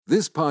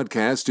This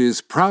podcast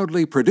is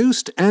proudly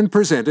produced and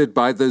presented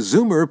by the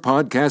Zoomer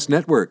Podcast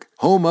Network,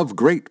 home of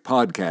great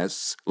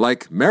podcasts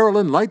like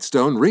Marilyn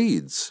Lightstone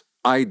Reads,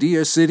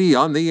 Idea City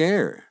on the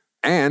Air,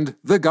 and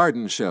The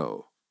Garden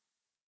Show.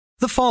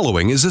 The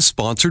following is a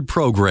sponsored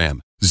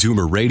program.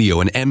 Zoomer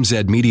Radio and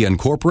MZ Media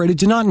Incorporated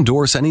do not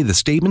endorse any of the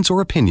statements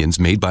or opinions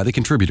made by the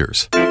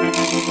contributors.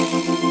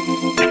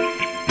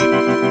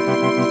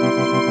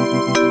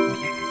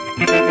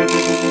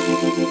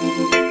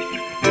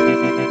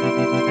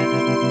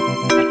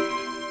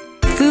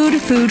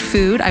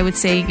 Food. I would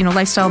say,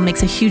 lifestyle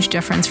makes a huge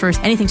difference for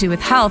anything to do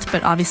with health,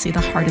 but obviously the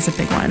heart is a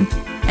big one.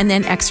 And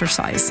then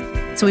exercise.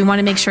 So we want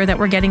to make sure that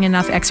we're getting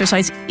enough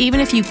exercise.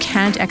 Even if you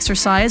can't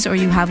exercise or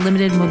you have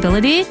limited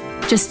mobility,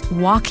 just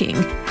walking.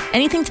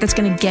 Anything that's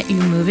going to get you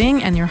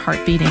moving and your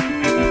heart beating.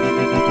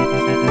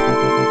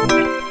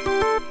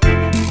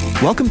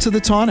 Welcome to The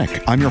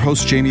Tonic. I'm your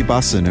host, Jamie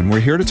Bussin, and we're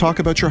here to talk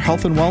about your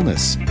health and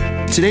wellness.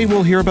 Today,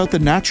 we'll hear about the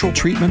natural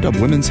treatment of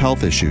women's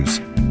health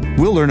issues.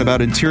 We'll learn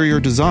about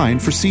interior design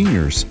for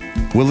seniors.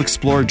 We'll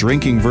explore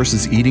drinking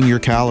versus eating your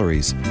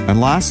calories.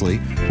 And lastly,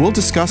 we'll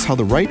discuss how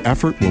the right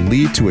effort will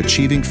lead to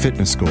achieving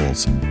fitness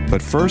goals.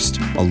 But first,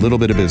 a little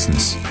bit of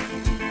business.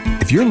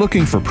 If you're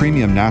looking for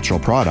premium natural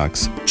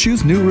products,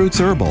 choose New Roots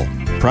Herbal.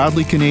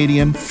 Proudly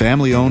Canadian,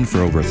 family-owned for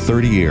over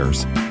 30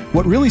 years.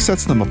 What really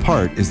sets them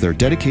apart is their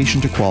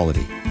dedication to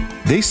quality.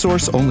 They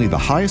source only the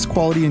highest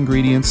quality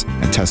ingredients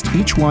and test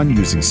each one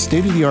using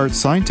state-of-the-art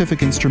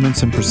scientific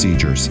instruments and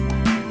procedures.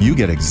 You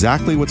get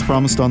exactly what's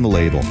promised on the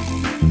label.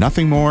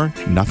 Nothing more,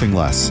 nothing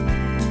less.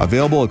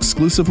 Available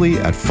exclusively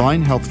at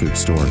fine health food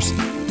stores.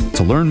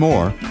 To learn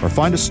more or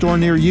find a store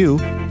near you,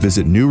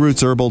 visit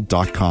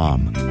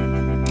newrootsherbal.com.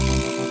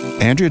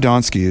 Andrea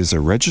Donsky is a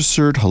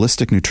registered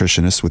holistic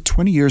nutritionist with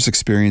 20 years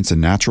experience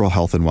in natural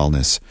health and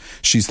wellness.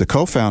 She's the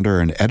co-founder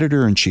and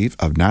editor-in-chief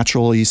of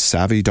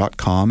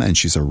naturallysavvy.com, and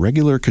she's a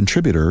regular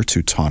contributor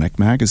to Tonic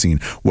Magazine.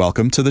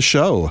 Welcome to the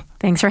show.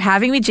 Thanks for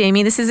having me,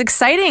 Jamie. This is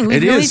exciting.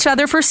 We've known each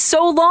other for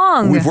so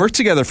long. We've worked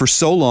together for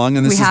so long,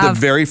 and this is the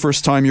very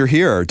first time you're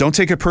here. Don't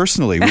take it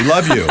personally. We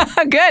love you.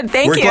 Good.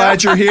 Thank you. We're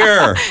glad you're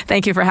here.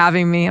 Thank you for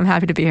having me. I'm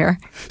happy to be here.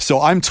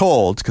 So I'm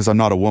told, because I'm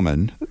not a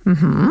woman,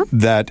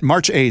 that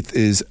March 8th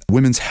is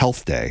Women's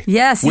Health Day.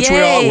 Yes, which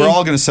we're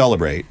all going to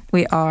celebrate.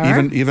 We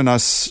are. Even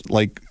us,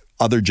 like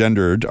other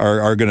gendered,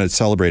 are going to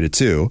celebrate it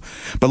too.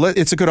 But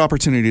it's a good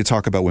opportunity to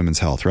talk about women's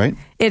health, right?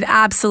 It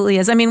absolutely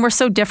is. I mean, we're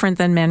so different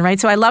than men, right?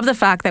 So I love the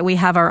fact that we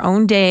have our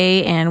own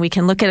day and we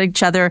can look at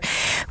each other.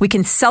 We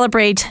can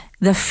celebrate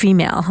the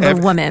female, the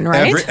woman,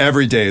 right?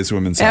 Every day is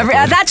Women's Health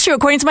Day. That's true.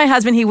 According to my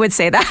husband, he would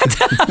say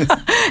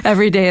that.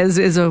 Every day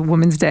is a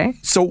woman's day.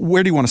 So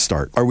where do you want to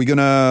start?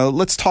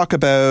 Let's talk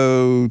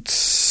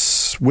about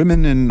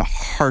women and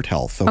heart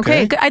health,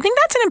 okay? I think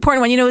that's an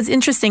important one. It's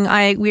interesting.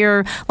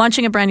 We're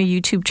launching a brand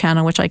new YouTube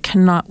channel, which I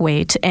cannot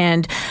wait.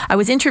 And I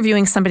was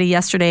interviewing somebody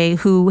yesterday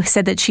who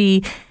said that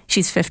she's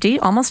 50,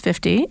 almost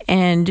 50,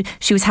 and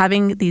she was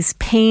having these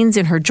pains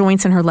in her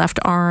joints in her left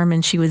arm,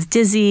 and she was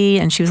dizzy,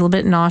 and she was a little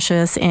bit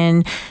nauseous,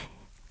 and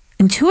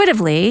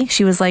intuitively,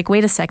 she was like,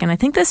 wait a second, I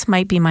think this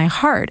might be my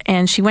heart.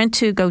 And she went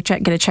to go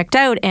get it checked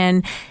out,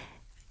 and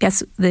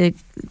guess the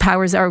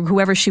powers or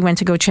whoever she went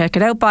to go check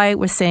it out by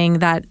was saying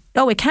that,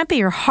 it can't be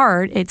your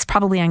heart, it's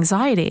probably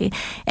anxiety.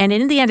 And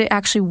in the end, it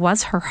actually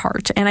was her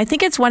heart. And I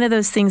think it's one of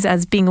those things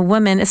as being a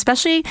woman,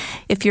 especially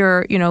if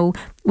you're,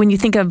 when you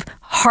think of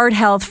heart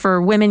health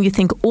for women, you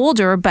think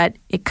older, but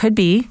it could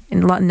be.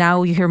 And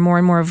now you hear more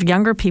and more of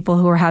younger people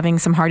who are having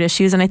some heart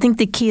issues. And I think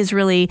the key is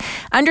really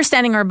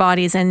understanding our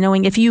bodies and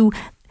knowing if you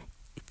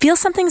feel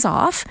something's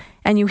off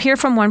and you hear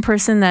from one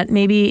person that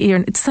maybe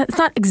it's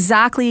not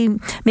exactly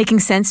making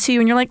sense to you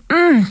and you're like,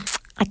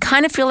 I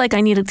kind of feel like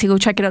I needed to go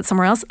check it out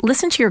somewhere else.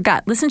 Listen to your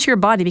gut. Listen to your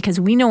body because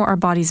we know our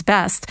body's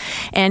best.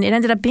 And it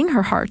ended up being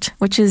her heart,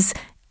 which is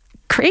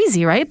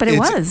crazy, right? But it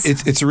was.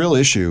 It's a real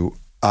issue.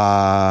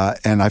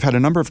 And I've had a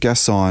number of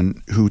guests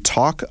on who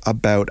talk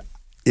about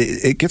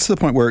it gets to the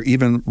point where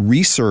even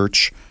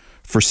research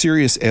for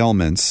serious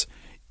ailments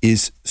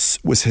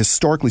was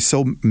historically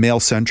so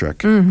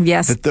male-centric.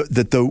 Yes.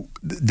 That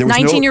there was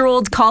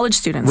 19-year-old college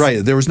students.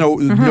 Right. There was no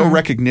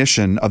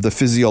recognition of the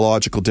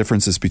physiological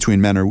differences between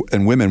men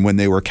and women when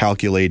they were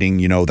calculating,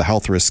 the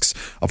health risks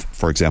of,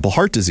 for example,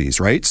 heart disease,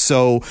 right?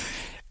 So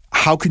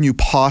how can you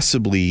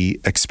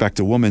possibly expect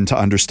a woman to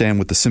understand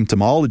what the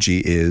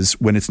symptomology is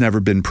when it's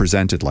never been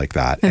presented like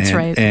that? That's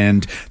right.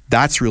 And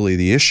that's really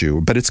the issue.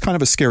 But it's kind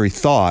of a scary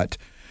thought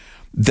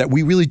that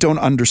we really don't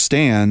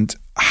understand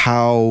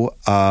how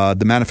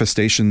the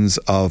manifestations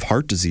of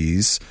heart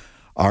disease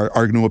are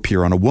going to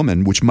appear on a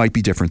woman, which might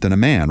be different than a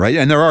man, right?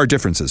 And there are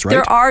differences, right?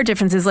 There are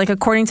differences. Like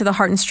according to the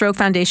Heart and Stroke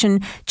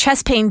Foundation,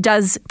 chest pain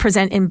does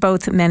present in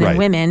both men and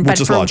women. Which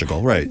is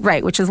logical, right?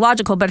 Right, which is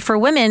logical. But for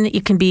women,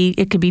 it could be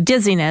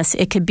dizziness.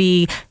 It could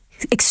be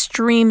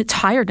extreme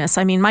tiredness.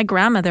 I mean, my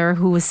grandmother,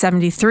 who was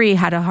 73,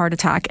 had a heart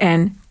attack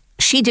and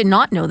she did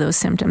not know those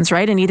symptoms,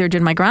 right? And neither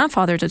did my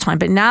grandfather at the time.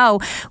 But now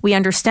we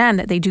understand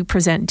that they do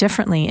present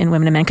differently in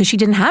women and men because she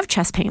didn't have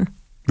chest pain.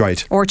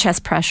 Right. Or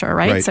chest pressure,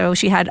 right? So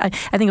she had, I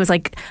think it was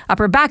like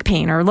upper back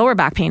pain or lower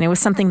back pain. It was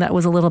something that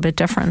was a little bit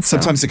different. So.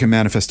 Sometimes it can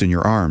manifest in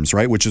your arms,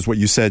 right? Which is what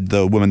you said,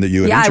 the woman that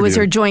you had interviewed. It was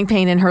her joint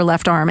pain in her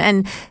left arm.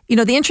 And,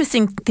 the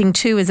interesting thing,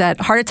 too, is that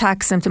heart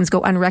attack symptoms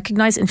go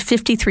unrecognized in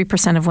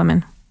 53% of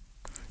women.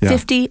 Yeah.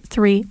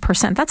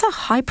 53%. That's a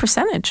high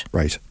percentage.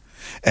 Right.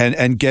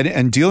 And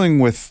dealing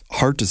with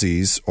heart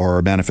disease or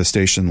a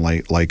manifestation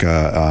like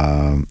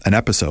an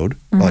episode,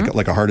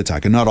 like a heart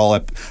attack, and not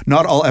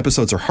all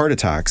episodes are heart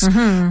attacks,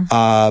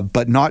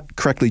 but not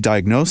correctly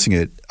diagnosing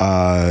it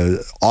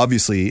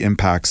obviously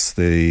impacts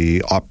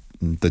the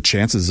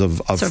chances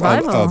of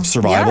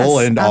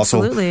survival yes, and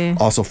absolutely.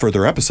 also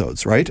further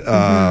episodes, right?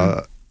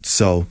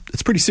 So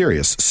it's pretty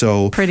serious.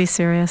 Pretty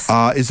serious.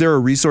 Is there a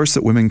resource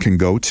that women can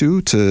go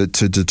to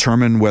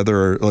determine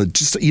whether,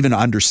 just to even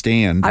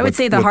understand? I would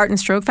say the Heart and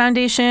Stroke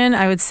Foundation.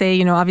 I would say,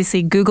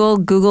 obviously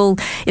Google.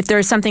 If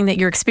there's something that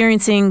you're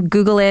experiencing,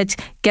 Google it,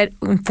 get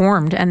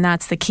informed. And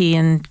that's the key.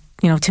 And,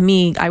 to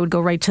me, I would go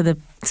right to the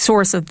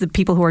source of the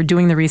people who are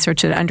doing the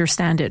research that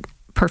understand it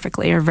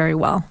perfectly or very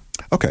well.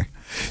 Okay.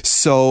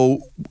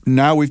 So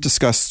now we've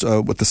discussed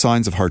what the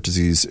signs of heart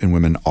disease in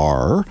women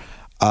are.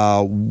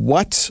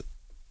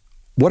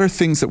 What are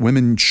things that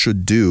women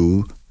should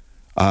do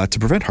to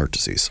prevent heart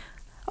disease?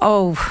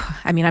 Oh,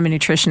 I'm a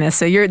nutritionist,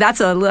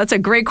 so that's a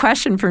great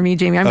question for me,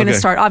 Jamie. I'm going to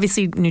start,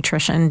 obviously,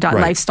 nutrition.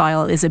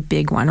 Lifestyle is a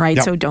big one, right?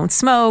 Yep. So don't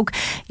smoke,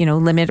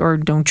 limit or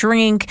don't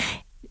drink.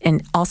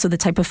 And also the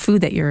type of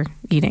food that you're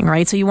eating,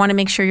 right? So you want to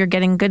make sure you're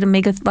getting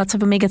lots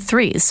of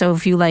omega-3s. So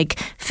if you like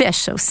fish,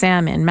 so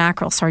salmon,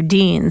 mackerel,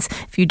 sardines.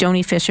 If you don't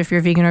eat fish, if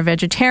you're vegan or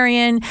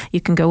vegetarian,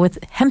 you can go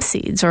with hemp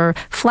seeds or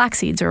flax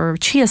seeds or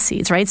chia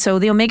seeds, right? So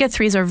the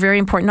omega-3s are very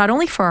important, not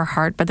only for our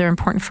heart, but they're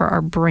important for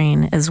our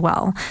brain as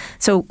well.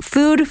 So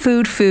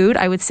food,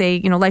 I would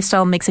say,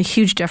 lifestyle makes a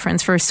huge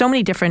difference for so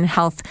many different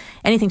health,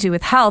 anything to do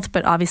with health,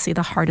 but obviously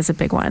the heart is a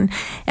big one.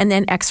 And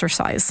then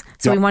exercise.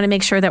 So we want to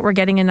make sure that we're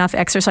getting enough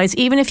exercise,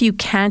 even if you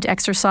can't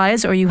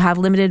exercise or you have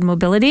limited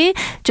mobility,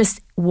 just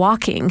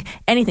walking,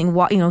 anything,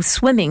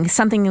 swimming,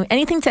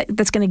 anything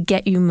that's going to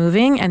get you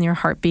moving and your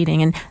heart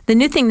beating. And the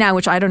new thing now,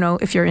 which I don't know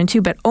if you're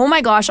into, but oh my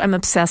gosh, I'm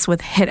obsessed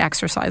with HIIT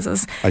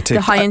exercises. The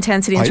high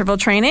intensity interval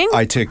training.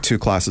 I take 2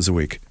 classes a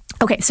week.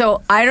 Okay,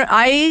 so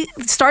I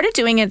started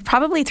doing it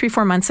probably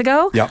 3-4 months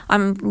ago. Yeah.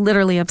 I'm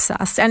literally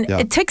obsessed. And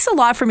it takes a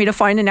lot for me to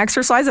find an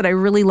exercise that I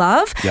really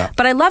love. Yeah.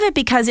 But I love it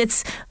because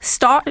it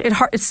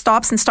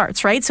stops and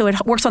starts, right? So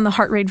it works on the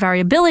heart rate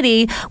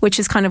variability, which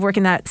is kind of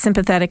working that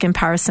sympathetic and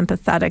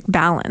parasympathetic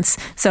balance.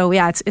 So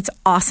yeah, it's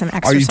awesome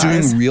exercise. Are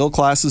you doing real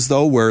classes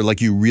though, where like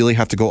you really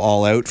have to go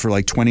all out for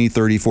like 20,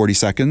 30, 40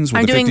 seconds?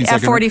 I'm doing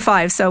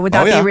F45, so would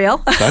that be real?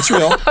 That's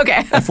real.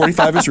 Okay.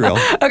 F45 is real.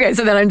 Okay,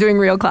 so then I'm doing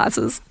real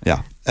classes.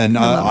 Yeah. And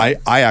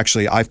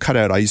I've cut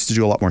out, I used to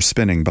do a lot more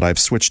spinning, but I've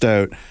switched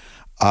out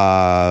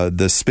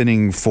the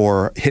spinning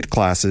for HIIT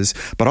classes,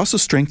 but also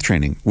strength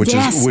training, which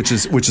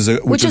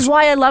is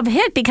why I love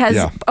HIIT, because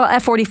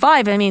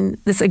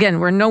F45. This again,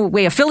 we're no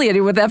way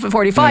affiliated with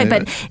F45,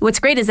 but what's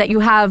great is that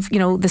you have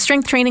the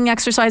strength training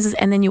exercises,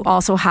 and then you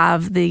also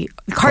have the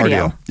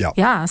cardio.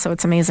 Yeah, so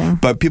it's amazing.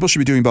 But people should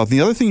be doing both.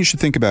 The other thing you should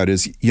think about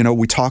is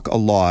we talk a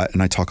lot,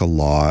 and I talk a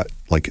lot,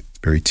 like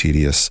very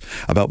tedious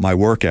about my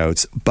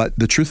workouts, but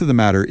the truth of the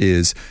matter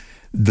is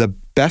the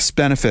best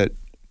benefit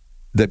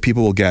that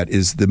people will get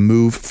is the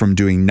move from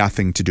doing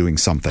nothing to doing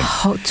something.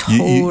 Oh,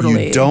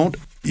 totally. You don't,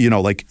 you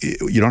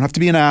don't have to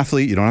be an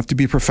athlete. You don't have to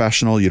be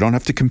professional. You don't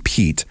have to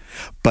compete.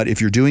 But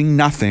if you're doing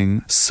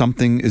nothing,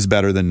 something is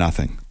better than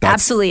nothing.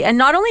 Absolutely. And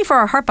not only for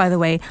our heart, by the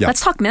way. Let's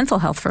talk mental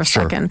health for a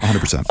second.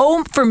 100%.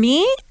 Oh, for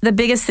me, the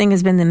biggest thing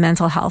has been the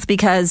mental health,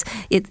 because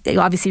it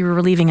obviously we're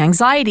relieving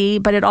anxiety,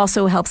 but it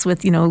also helps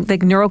with, those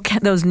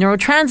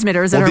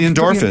neurotransmitters that the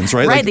endorphins,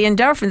 right? Right, the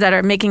endorphins that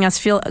are making us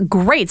feel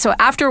great. So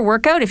after a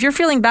workout, if you're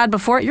feeling bad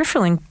before, you're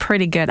feeling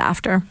pretty good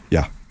after.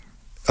 Yeah.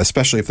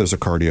 Especially if there's a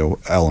cardio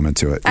element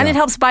to it. And it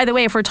helps, by the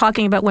way, if we're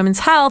talking about women's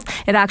health,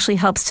 it actually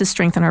helps to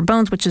strengthen our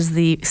bones, which is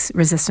the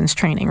resistance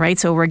training, right?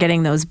 So we're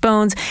getting those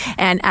bones.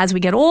 And as we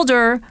get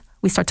older,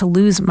 we start to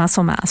lose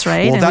muscle mass,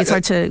 right? Well, we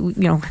start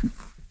to,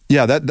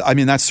 Yeah,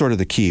 that's sort of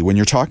the key when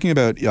you're talking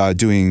about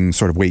doing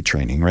sort of weight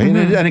training, right?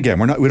 Mm-hmm. And again,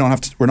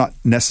 we're not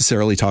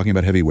necessarily talking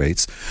about heavy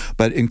weights,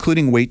 but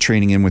including weight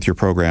training in with your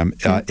program,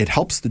 it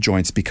helps the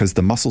joints because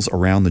the muscles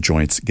around the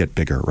joints get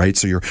bigger, right?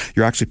 So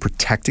you're actually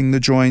protecting the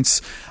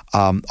joints.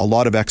 A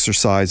lot of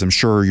exercise, I'm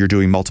sure you're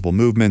doing multiple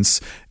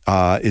movements,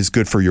 is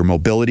good for your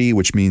mobility,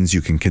 which means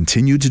you can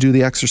continue to do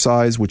the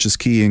exercise, which is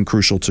key and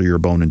crucial to your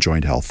bone and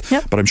joint health.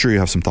 Yep. But I'm sure you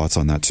have some thoughts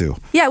on that too.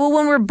 Yeah, well,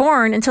 when we're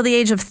born, until the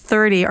age of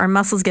 30, our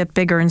muscles get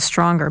bigger and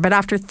stronger. But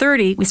after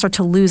 30, we start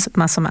to lose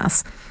muscle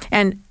mass.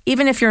 And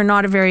even if you're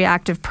not a very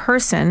active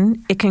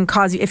person, it can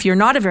cause you, if you're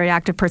not a very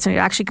active person, it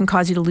actually can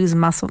cause you to lose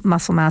muscle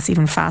mass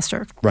even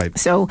faster. Right.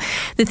 So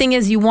the thing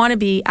is, you want to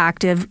be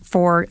active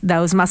for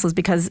those muscles,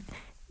 because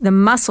the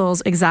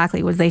muscles,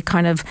 exactly, was they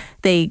kind of,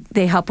 they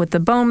help with the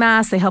bone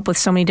mass. They help with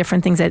so many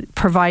different things that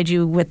provide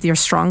you with your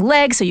strong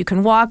legs so you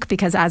can walk,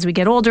 because as we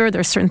get older,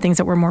 there's certain things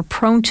that we're more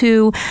prone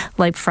to,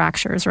 like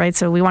fractures, right?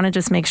 So we want to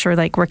just make sure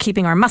like we're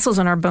keeping our muscles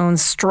and our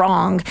bones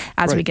strong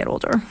as we get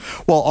older.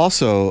 Well,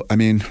 also, I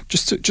mean,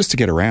 just to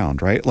get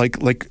around, right?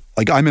 Like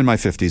I'm in my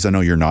 50s. I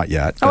know you're not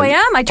yet. Oh, I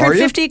am. I turned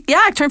 50.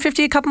 Yeah, I turned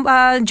 50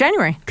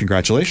 January.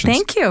 Congratulations.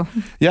 Thank you.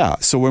 Yeah.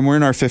 So when we're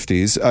in our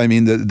 50s, I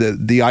mean,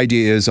 the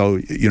idea is,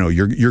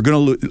 you're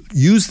going to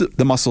use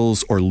the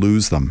muscles or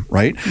lose them,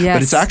 right? Yes.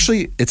 But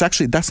it's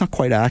actually that's not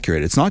quite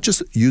accurate. It's not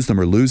just use them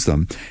or lose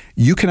them.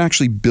 You can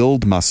actually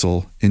build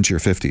muscle into your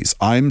 50s.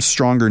 I'm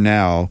stronger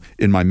now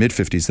in my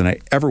mid-50s than I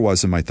ever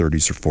was in my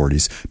 30s or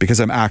 40s because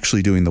I'm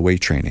actually doing the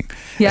weight training.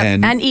 Yeah,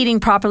 and eating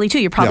properly too.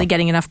 You're probably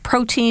getting enough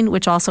protein,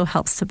 which also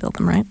helps to build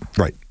them, right?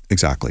 Right.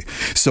 Exactly.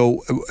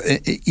 So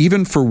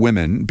even for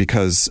women,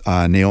 because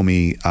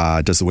Naomi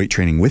does the weight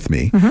training with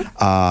me,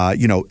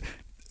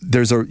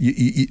 there's a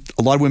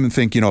lot of women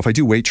think, if I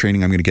do weight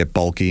training, I'm going to get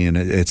bulky and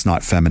it's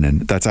not feminine.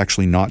 That's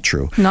actually not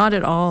true. Not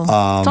at all.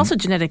 It's also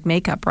genetic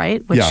makeup,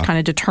 right? Which kind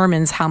of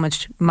determines how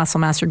much muscle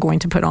mass you're going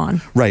to put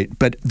on. Right.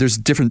 But there's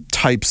different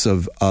types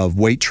of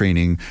weight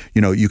training.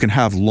 You can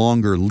have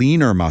longer,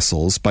 leaner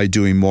muscles by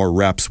doing more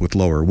reps with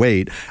lower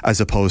weight,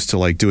 as opposed to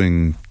like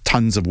doing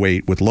tons of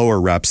weight with lower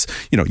reps.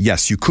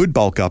 Yes, you could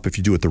bulk up if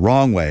you do it the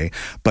wrong way,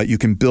 but you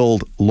can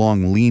build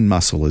long, lean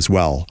muscle as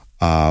well,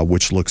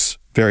 which looks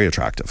very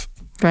attractive.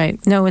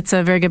 Right. No, it's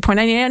a very good point.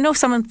 I know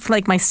someone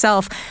like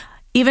myself,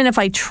 even if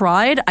I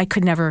tried, I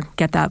could never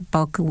get that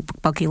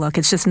bulky look.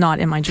 It's just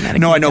not in my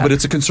genetic makeup. I know, but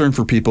it's a concern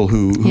for people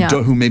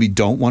who maybe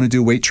don't want to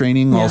do weight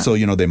training. Yeah. Also,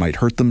 they might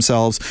hurt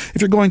themselves.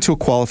 If you're going to a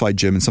qualified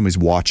gym and somebody's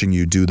watching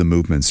you do the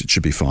movements, it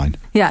should be fine.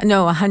 Yeah,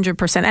 no,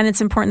 100%. And it's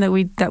important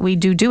that we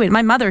do it.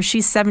 My mother,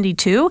 she's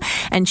 72,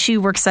 and she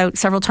works out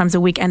several times a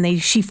week,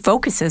 and she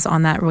focuses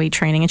on that weight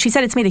training. And she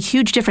said it's made a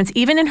huge difference,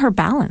 even in her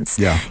balance.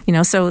 Yeah.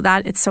 So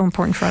that it's so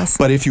important for us.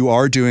 But if you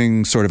are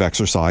doing sort of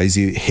exercise,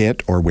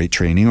 HIIT or weight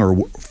training,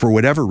 or for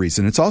whatever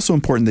reason, it's also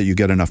important that you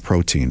get enough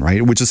protein,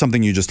 right? Which is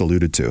something you just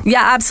alluded to.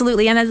 Yeah,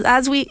 absolutely. And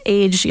as we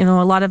age, a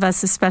lot of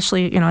us,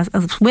 especially, as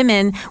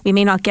women, we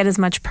may not get as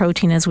much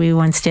protein as we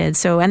once did.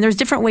 So, and there's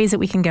different ways that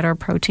we can get our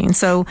protein.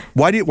 So,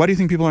 why do you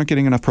think people aren't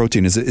getting enough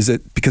protein? Is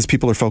it because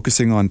people are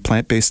focusing on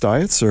plant-based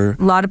diets, or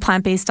a lot of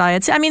plant-based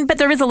diets? I mean, but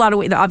there is a lot of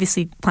ways.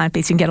 Obviously,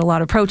 plant-based you can get a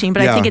lot of protein,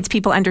 but I think it's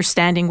people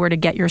understanding where to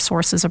get your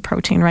sources of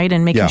protein, right,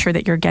 and making sure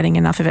that you're getting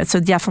enough of it. So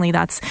definitely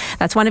that's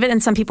one of it.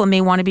 And some people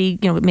may want to be,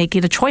 make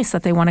it a choice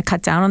that they want to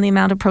cut down on the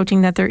amount of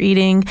protein that they're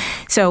eating.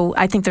 So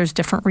I think there's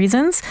different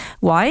reasons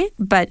why.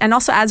 And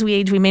also as we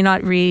age, we may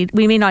not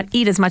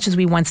eat as much as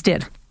we once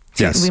did.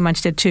 So yes. We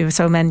once did too.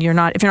 So then if you're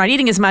not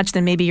eating as much,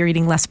 then maybe you're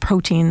eating less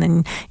protein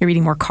than you're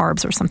eating more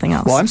carbs or something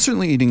else. Well, I'm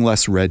certainly eating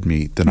less red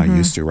meat than I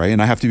used to, right?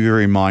 And I have to be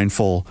very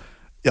mindful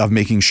of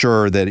making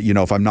sure that,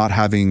 if I'm not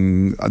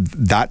having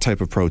that type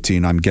of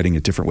protein, I'm getting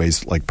it different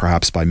ways, like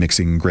perhaps by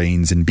mixing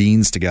grains and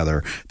beans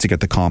together to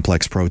get the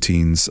complex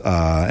proteins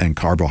and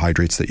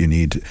carbohydrates that you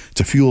need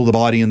to fuel the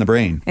body and the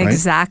brain. Right?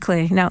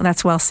 Exactly. No,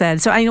 that's well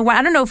said. So I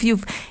don't know if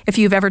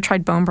you've ever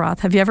tried bone broth.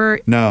 Have you ever?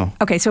 No.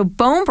 Okay, so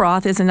bone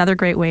broth is another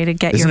great way to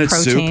get your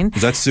protein. Soup?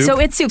 Is that soup? So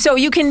it's soup. So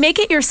you can make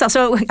it yourself.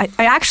 So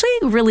I actually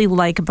really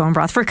like bone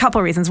broth for a couple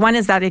of reasons. One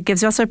is that it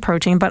gives us a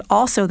protein, but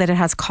also that it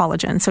has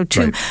collagen. So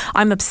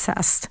I'm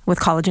obsessed with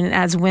collagen. And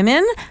as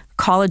women,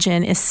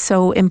 collagen is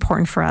so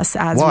important for us.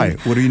 Why?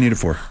 What do you need it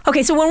for?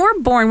 Okay, so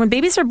when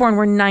babies are born,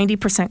 we're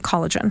 90%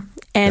 collagen.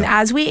 And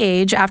as we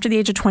age, after the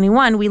age of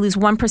 21, we lose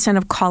 1%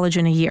 of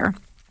collagen a year.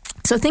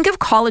 So think of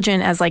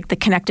collagen as like the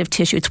connective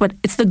tissue.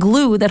 It's the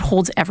glue that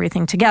holds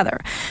everything together.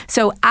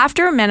 So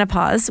after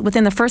menopause,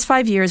 within the first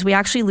 5 years, we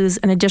actually lose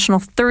an additional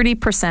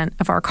 30%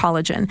 of our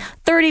collagen.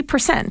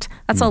 30%.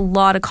 That's a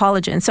lot of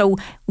collagen. So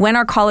when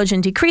our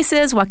collagen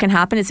decreases, what can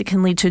happen is it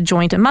can lead to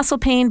joint and muscle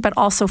pain, but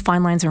also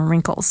fine lines and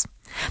wrinkles.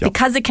 Yep.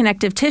 Because the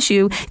connective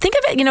tissue, think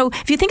of it,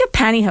 if you think of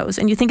pantyhose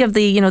and you think of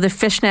the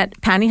fishnet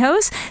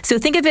pantyhose, so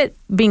think of it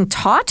being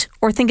taut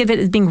or think of it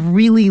as being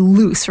really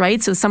loose,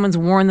 right? So someone's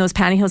worn those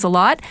pantyhose a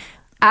lot.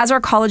 As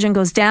our collagen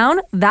goes down,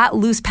 that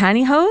loose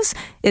pantyhose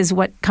is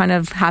what kind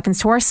of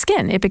happens to our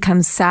skin. It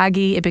becomes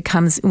saggy.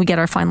 We get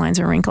our fine lines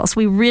and wrinkles. So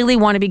we really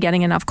want to be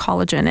getting enough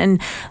collagen. And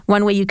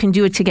one way you can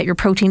do it to get your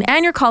protein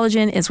and your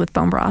collagen is with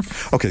bone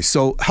broth. Okay,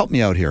 so help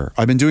me out here.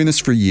 I've been doing this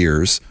for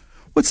years.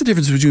 What's the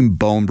difference between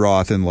bone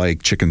broth and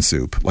like chicken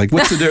soup? Like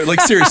what's the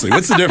seriously,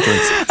 what's the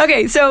difference?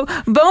 Okay, so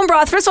bone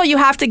broth, first of all, you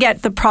have to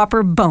get the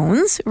proper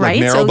bones,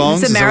 right? Like marrow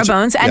bones? The marrow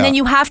bones. And then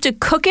you have to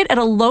cook it at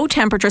a low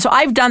temperature. So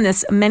I've done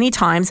this many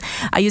times.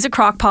 I use a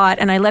crock pot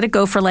and I let it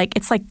go for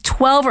it's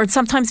 12 or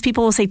sometimes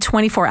people will say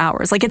 24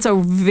 hours. Like it's a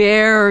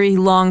very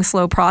long,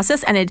 slow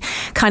process. And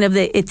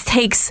it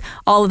takes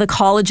all of the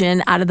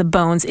collagen out of the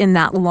bones in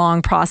that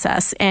long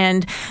process.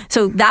 And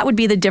so that would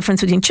be the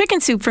difference between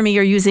chicken soup. For me,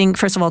 you're using,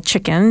 first of all,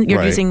 chicken. You're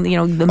You're using,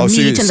 the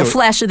meat and the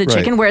flesh of the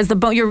chicken, whereas the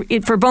bone,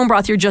 for bone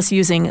broth, you're just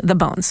using the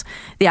bones,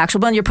 the actual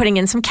bone. You're putting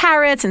in some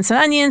carrots and some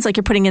onions, like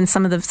you're putting in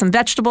some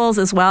vegetables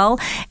as well,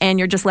 and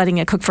you're just letting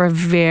it cook for a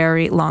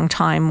very long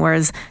time.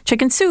 Whereas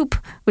chicken soup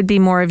would be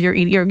more of you're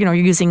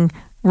using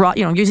raw,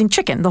 using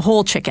chicken, the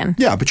whole chicken.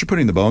 Yeah, but you're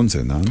putting the bones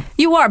in, though.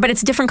 You are, but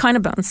it's a different kind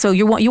of bones. So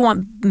you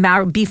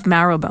want beef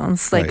marrow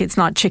bones. Like It's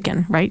not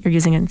chicken, right? You're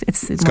using it.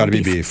 It's got to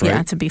be beef, right?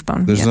 Yeah, it's a beef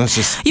bone. There's no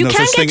such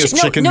thing as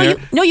chicken there?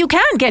 No, you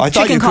can get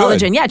chicken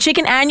collagen. Yeah,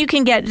 chicken, and you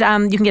can get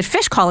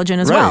fish collagen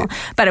as well.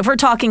 But if we're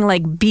talking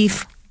like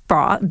beef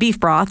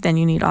broth, then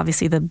you need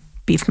obviously the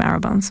beef marrow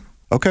bones.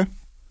 Okay.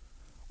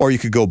 Or you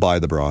could go buy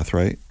the broth,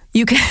 right?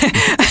 You can.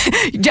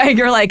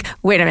 You're like,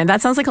 wait a minute, that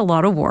sounds like a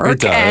lot of work. It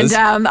does.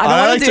 And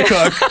I like to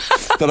cook,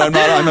 but I'm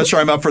not sure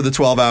I'm up for the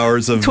 12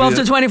 hours of 12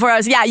 to 24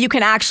 hours. Yeah, you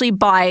can actually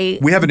buy.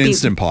 We have an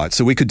Instant Pot,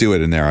 so we could do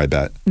it in there, I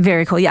bet.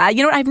 Very cool. Yeah,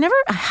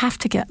 I have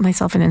to get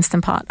myself an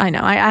Instant Pot. I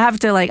know. I have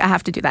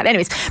to do that.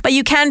 Anyways, but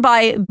you can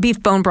buy beef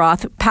bone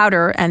broth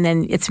powder, and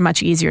then it's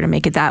much easier to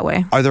make it that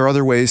way. Are there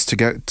other ways to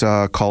get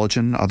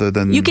collagen other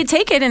than? You could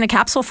take it in a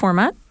capsule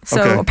format.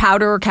 So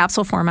powder or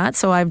capsule format.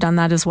 So I've done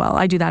that as well.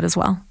 I do that as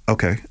well.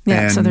 Okay.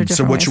 Yeah. And so they're different.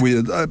 So what should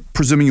we,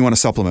 presuming you want to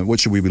supplement,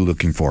 what should we be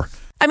looking for?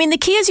 I mean, the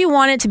key is you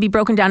want it to be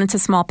broken down into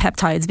small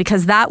peptides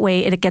because that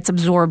way it gets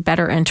absorbed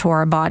better into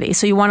our body.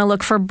 So you want to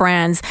look for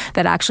brands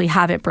that actually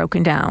have it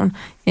broken down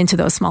into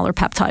those smaller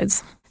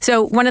peptides.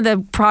 So one of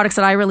the products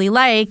that I really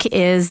like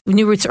is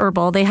New Roots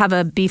Herbal. They have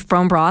a beef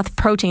bone broth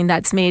protein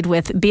that's made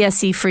with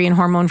BSE-free and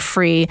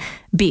hormone-free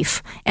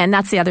beef. And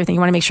that's the other thing.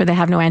 You want to make sure they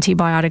have no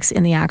antibiotics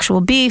in the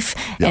actual beef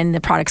and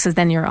the products, because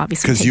then you're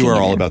obviously because you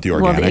are all about the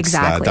organics. Well,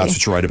 exactly. That's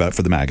what you write about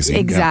for the magazine.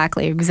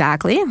 Exactly.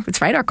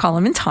 That's right. Our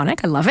column in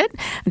Tonic. I love it.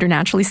 Under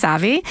Naturally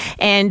Savvy.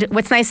 And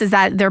what's nice is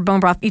that their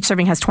bone broth, each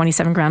serving has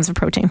 27 grams of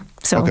protein.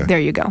 So there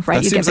you go. Right.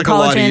 That you seems get like the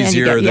collagen a lot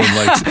easier and you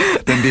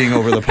get, than being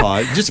over the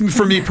pot. Just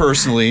for me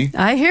personally.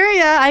 I hear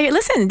you.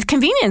 Listen,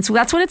 convenience.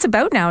 That's what it's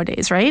about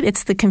nowadays, right?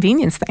 It's the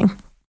convenience thing.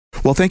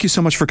 Well, thank you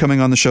so much for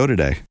coming on the show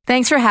today.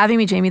 Thanks for having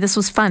me, Jamie. This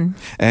was fun.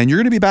 And you're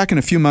going to be back in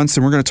a few months,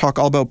 and we're going to talk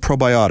all about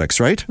probiotics,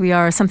 right? We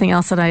are. Something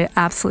else that I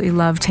absolutely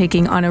love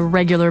taking on a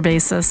regular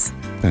basis.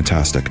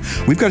 Fantastic.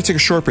 We've got to take a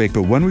short break,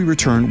 but when we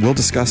return, we'll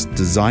discuss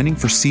designing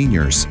for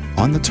seniors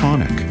on the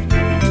Tonic.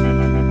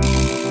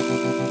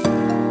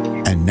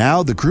 And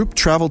now the group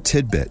travel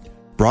tidbit,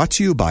 brought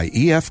to you by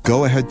EF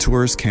Go Ahead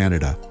Tours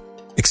Canada.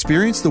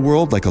 Experience the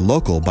world like a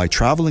local by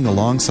traveling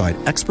alongside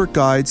expert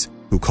guides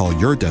who call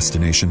your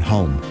destination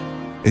home.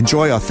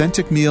 Enjoy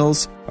authentic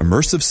meals,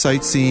 immersive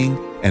sightseeing,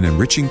 and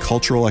enriching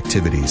cultural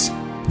activities.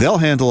 They'll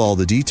handle all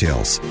the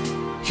details.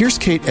 Here's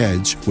Kate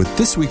Edge with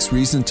this week's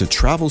reason to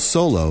travel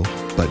solo,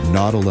 but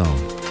not alone.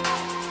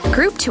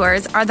 Group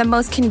tours are the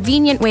most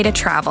convenient way to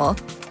travel.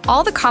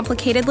 All the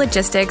complicated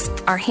logistics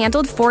are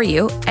handled for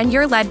you, and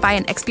you're led by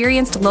an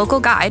experienced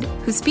local guide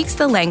who speaks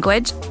the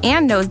language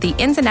and knows the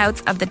ins and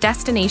outs of the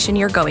destination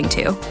you're going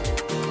to.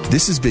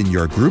 This has been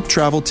your group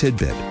travel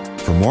tidbit.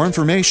 For more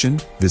information,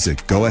 visit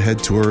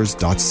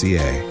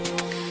goaheadtours.ca.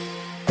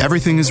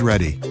 Everything is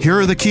ready. Here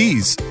are the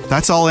keys.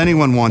 That's all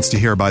anyone wants to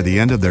hear by the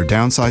end of their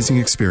downsizing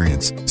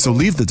experience. So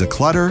leave the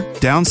declutter,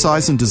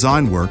 downsize, and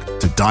design work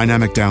to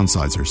Dynamic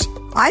Downsizers.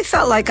 I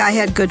felt like I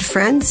had good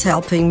friends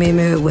helping me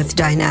move with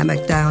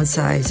Dynamic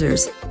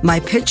Downsizers. My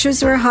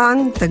pictures were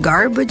hung, the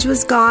garbage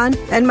was gone,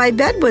 and my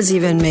bed was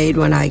even made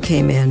when I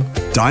came in.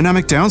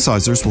 Dynamic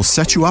Downsizers will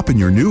set you up in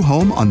your new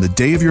home on the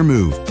day of your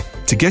move.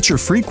 To get your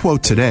free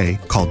quote today,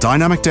 call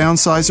Dynamic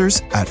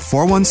Downsizers at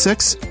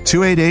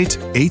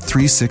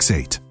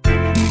 416-288-8368.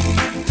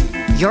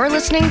 You're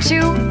listening to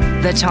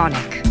The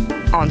Tonic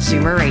on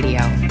Zoomer Radio.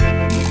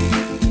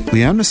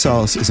 Leanne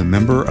Masalis is a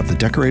member of the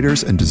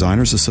Decorators and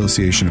Designers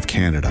Association of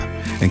Canada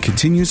and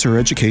continues her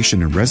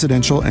education in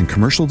residential and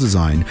commercial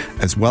design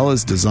as well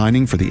as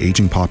designing for the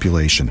aging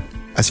population.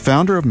 As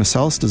founder of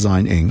Masalis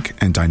Design Inc.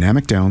 and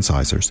Dynamic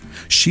Downsizers,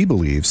 she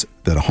believes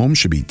that a home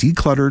should be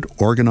decluttered,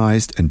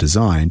 organized, and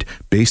designed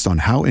based on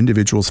how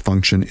individuals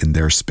function in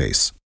their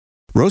space.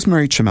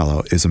 Rosemary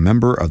Chimello is a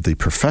member of the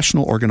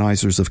Professional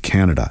Organizers of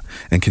Canada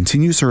and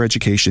continues her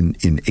education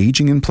in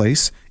aging in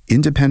place,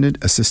 independent,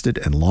 assisted,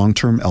 and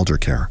long-term elder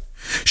care.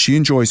 She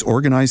enjoys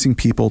organizing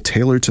people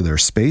tailored to their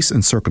space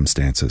and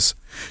circumstances.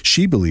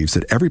 She believes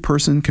that every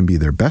person can be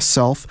their best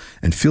self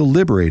and feel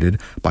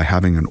liberated by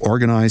having an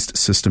organized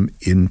system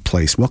in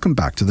place. Welcome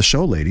back to the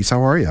show, ladies.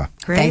 How are you?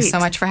 Great. Thanks so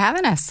much for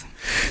having us.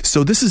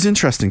 So this is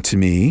interesting to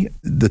me,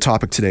 the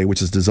topic today,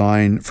 which is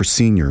design for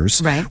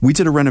seniors. Right. We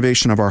did a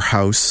renovation of our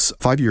house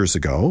 5 years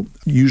ago,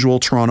 usual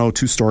Toronto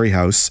 2-story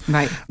house.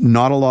 Right.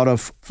 Not a lot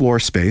of floor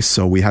space,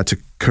 so we had to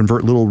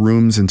convert little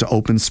rooms into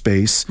open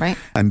space. Right.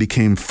 And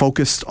became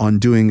focused on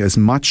doing as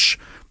much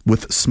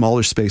with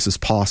smaller space as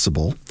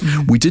possible.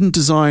 Mm-hmm. We didn't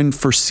design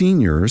for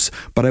seniors,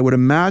 but I would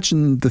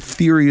imagine the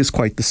theory is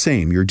quite the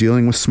same. You're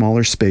dealing with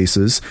smaller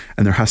spaces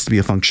and there has to be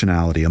a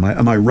functionality.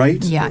 Am I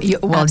right? Yeah,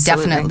 well,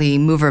 definitely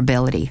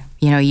movability.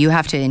 You know, you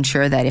have to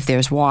ensure that if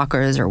there's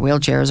walkers or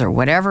wheelchairs or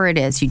whatever it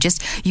is,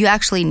 you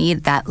actually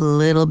need that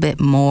little bit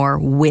more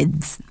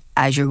width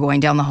as you're going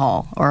down the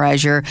hall or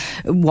as you're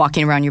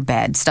walking around your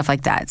bed, stuff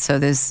like that. So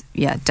there's,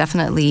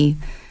 definitely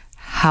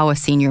how a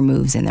senior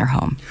moves in their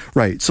home.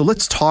 Right. So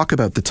let's talk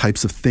about the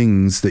types of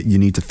things that you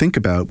need to think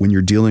about when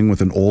you're dealing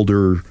with an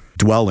older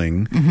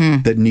dwelling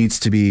that needs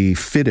to be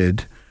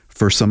fitted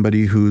for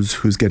somebody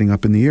who's getting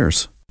up in the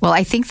years. Well,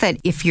 I think that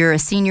if you're a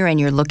senior and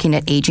you're looking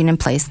at aging in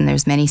place, and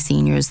there's many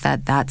seniors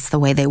that's the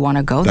way they want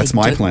to go. That's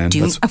my plan.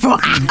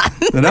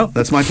 No,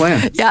 that's my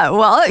plan. Yeah,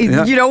 well,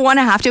 you don't want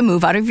to have to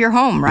move out of your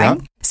home, right?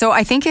 Yeah. So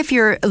I think if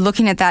you're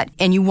looking at that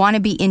and you want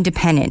to be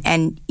independent,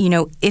 and,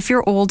 if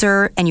you're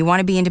older and you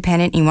want to be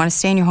independent and you want to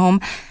stay in your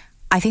home,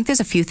 I think there's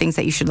a few things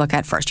that you should look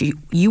at first.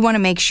 You want to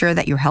make sure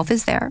that your health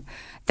is there,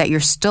 that you're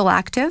still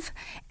active,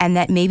 and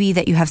that maybe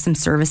that you have some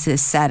services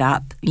set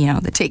up,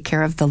 that take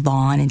care of the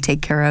lawn and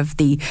take care of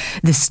the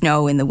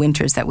snow in the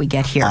winters that we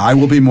get here. I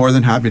will be more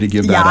than happy to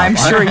give that up. I'm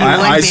sure you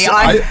would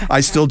be.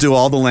 I still do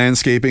all the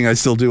landscaping. I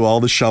still do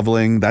all the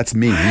shoveling. That's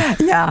me.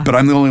 Yeah. But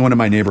I'm the only one in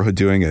my neighborhood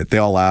doing it. They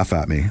all laugh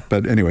at me.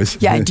 But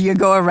anyways. Yeah. Do you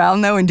go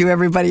around, though, and do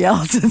everybody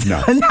else's?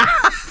 No.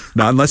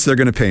 Not unless they're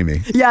going to pay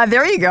me. Yeah,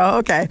 there you go.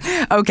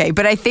 Okay.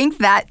 But I think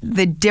that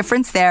the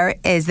difference there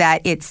is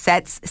that it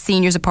sets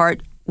seniors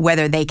apart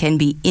whether they can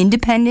be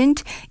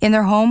independent in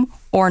their home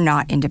or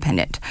not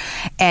independent.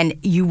 And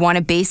you want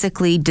to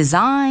basically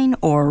design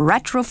or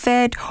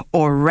retrofit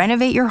or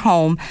renovate your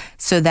home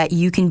so that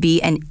you can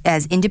be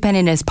as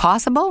independent as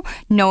possible,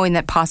 knowing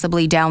that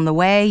possibly down the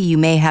way you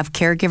may have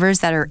caregivers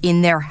that are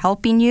in there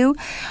helping you,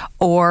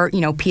 or,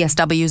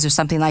 PSWs or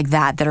something like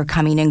that are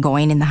coming and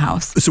going in the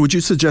house. So would you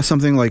suggest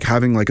something like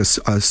having like a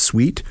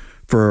suite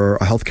for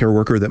a healthcare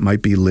worker that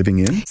might be living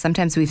in?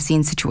 Sometimes we've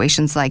seen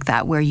situations like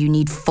that where you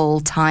need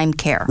full-time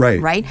care,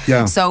 right?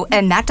 Yeah. So,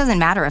 and that doesn't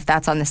matter if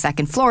that's on the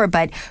second floor,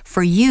 but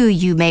for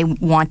you may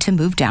want to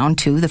move down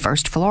to the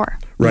first floor,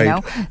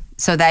 right?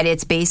 So that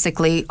it's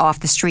basically off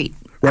the street.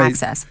 Right.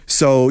 Access.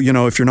 So,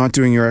 if you're not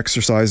doing your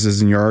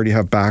exercises and you already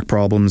have back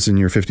problems in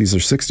your 50s or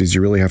 60s, you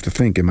really have to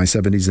think, in my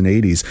 70s and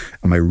 80s,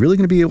 am I really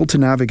going to be able to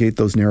navigate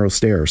those narrow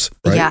stairs?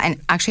 Right? Yeah,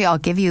 and actually, I'll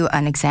give you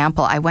an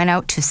example. I went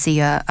out to see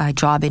a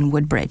job in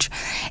Woodbridge,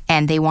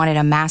 and they wanted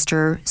a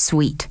master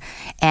suite.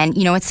 And,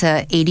 it's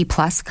a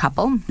 80-plus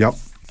couple. Yep.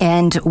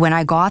 And when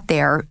I got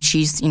there,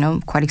 she's,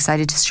 quite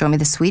excited to show me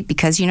the suite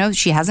because,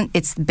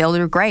 it's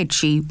builder grade.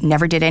 She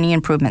never did any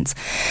improvements.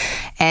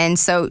 And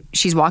so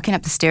she's walking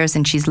up the stairs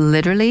and she's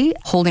literally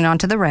holding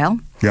onto the rail.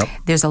 Yep.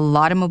 There's a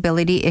lot of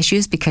mobility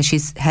issues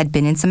because had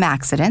been in some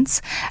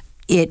accidents.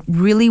 It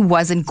really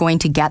wasn't going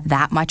to get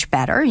that much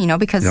better,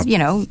 because,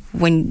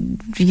 when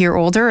you're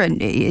older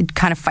and it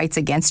kind of fights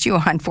against you,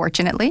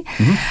 unfortunately.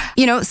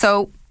 Mm-hmm.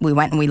 So we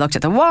went and we looked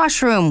at the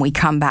washroom. We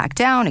come back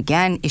down.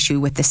 Again, issue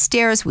with the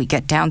stairs. We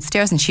get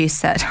downstairs and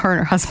her and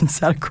her husband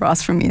sat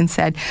across from me and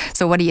said,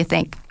 so what do you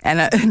think?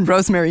 And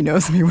Rosemary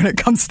knows me when it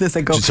comes to this.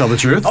 I go, did you tell the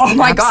truth? Oh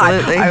my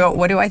Absolutely. God. I go,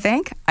 what do I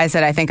think? I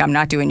said, I think I'm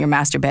not doing your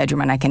master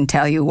bedroom and I can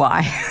tell you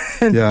why.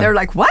 And they're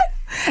like, what?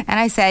 And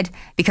I said,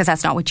 because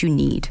that's not what you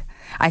need.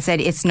 I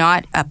said, it's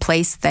not a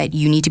place that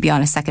you need to be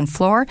on a second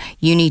floor.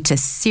 You need to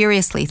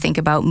seriously think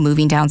about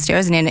moving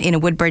downstairs. And in a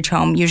Woodbridge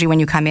home, usually when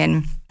you come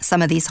in,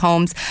 some of these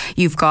homes,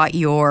 you've got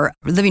your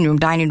living room,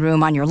 dining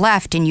room on your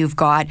left, and you've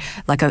got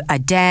like a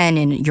den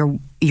and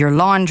your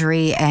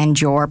laundry and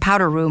your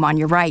powder room on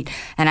your right.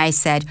 And I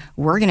said,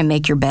 we're going to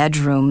make your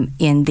bedroom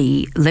in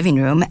the living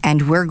room,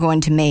 and we're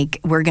going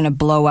to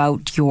blow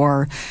out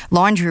your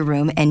laundry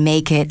room and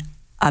make it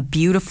a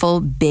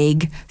beautiful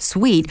big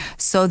suite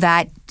so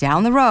that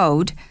down the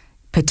road,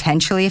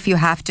 potentially if you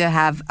have to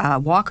have a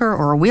walker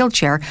or a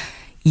wheelchair,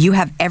 you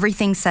have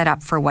everything set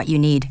up for what you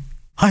need.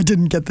 I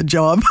didn't get the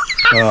job.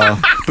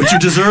 But you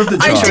deserve the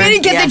job. I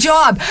didn't get the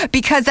job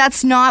because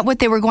that's not what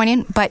they were going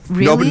in. But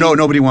really,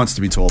 nobody wants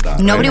to be told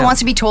that. Nobody wants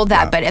to be told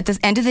that. Yeah. But at the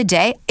end of the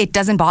day, it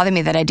doesn't bother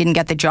me that I didn't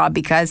get the job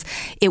because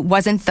it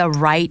wasn't the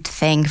right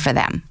thing for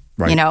them.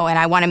 Right. And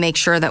I want to make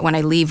sure that when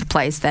I leave a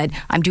place that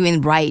I'm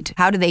doing right.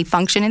 How do they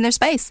function in their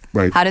space?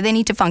 Right. How do they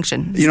need to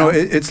function?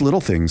 It's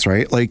little things,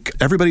 right? Like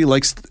everybody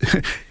likes,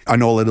 I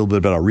know a little bit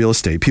about real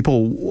estate.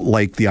 People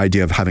like the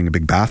idea of having a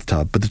big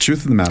bathtub, but the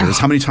truth of the matter is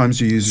how many times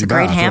do you use your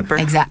bath? It's a great hamper.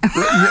 Exactly.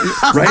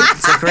 Right?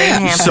 It's a great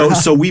hamper.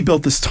 So we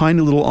built this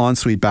tiny little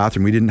ensuite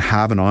bathroom. We didn't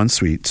have an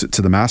ensuite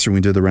to the master when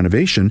we did the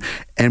renovation,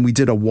 and we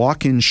did a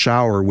walk-in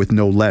shower with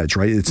no ledge,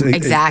 right?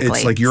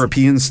 It's like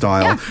European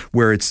style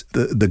where it's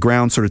the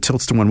ground sort of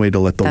tilts to one way to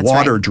let the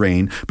water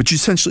drain, but you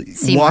essentially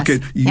walk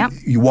in,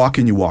 you walk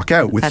in, you walk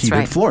out with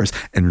heated floors.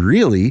 And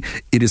really,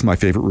 it is my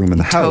favorite room in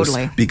the house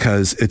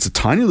because it's a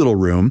tiny little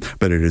room,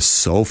 but it is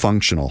so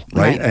functional,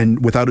 right?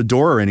 And without a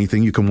door or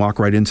anything, you can walk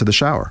right into the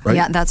shower, right?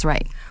 Yeah, that's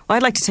right. Well,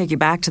 I'd like to take you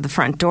back to the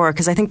front door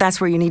because I think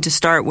that's where you need to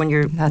start when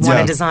you want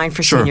to design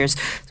for seniors.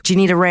 Do you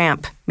need a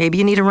ramp? Maybe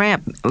you need a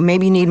ramp.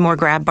 Maybe you need more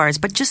grab bars.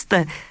 But just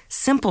the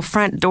simple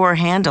front door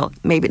handle,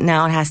 maybe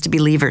now it has to be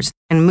levers.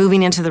 And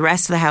moving into the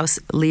rest of the house,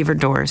 lever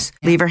doors,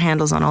 lever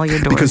handles on all your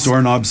doors. Because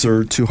doorknobs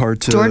are too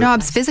hard to...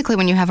 Doorknobs, physically,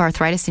 when you have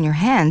arthritis in your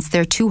hands,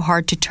 they're too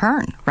hard to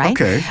turn, right?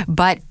 Okay.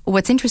 But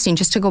what's interesting,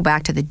 just to go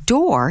back to the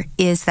door,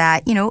 is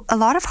that, a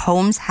lot of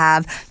homes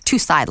have two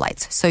side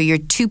lights. So you're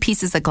two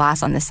pieces of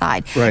glass on the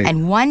side. Right.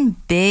 And one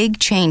big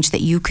change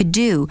that you could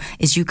do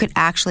is you could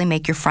actually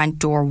make your front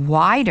door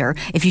wider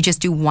if you just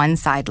do one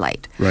side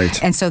light.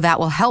 Right. And so that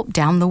will help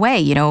down the way,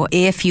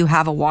 if you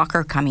have a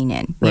walker coming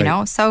in,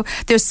 So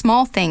there's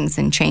small things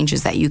and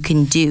changes that you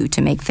can do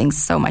to make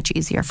things so much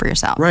easier for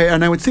yourself. Right.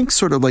 And I would think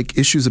sort of like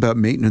issues about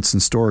maintenance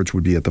and storage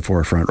would be at the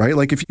forefront, right?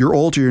 Like if you're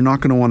older, you're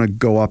not going to want to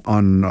go up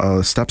on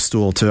a step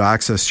stool to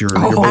access your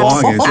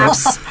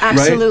belongings.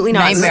 Absolutely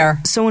not.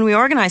 Nightmare. So when we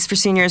organize for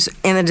seniors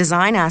in the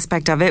design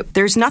aspect of it,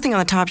 there's nothing on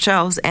the top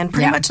shelves and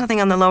pretty much nothing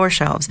on the lower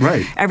shelves.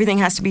 Right. Everything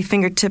has to be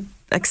fingertip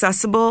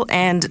accessible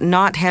and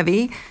not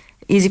heavy,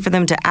 easy for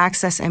them to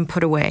access and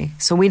put away.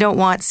 So we don't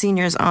want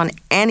seniors on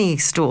any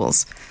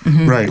stools.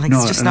 Right. Like, No,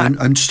 it's just and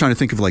I'm just trying to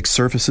think of like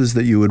surfaces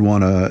that you would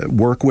want to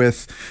work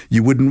with.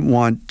 You wouldn't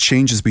want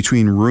changes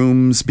between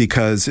rooms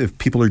because if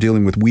people are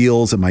dealing with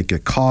wheels, it might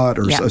get caught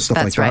or stuff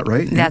like that,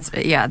 right?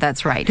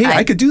 That's right. Hey,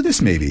 I could do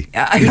this maybe.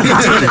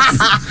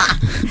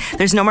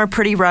 There's no more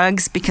pretty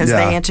rugs because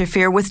they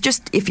interfere with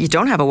just, if you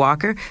don't have a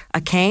walker,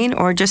 a cane,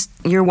 or just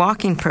your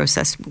walking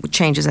process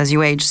changes as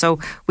you age. So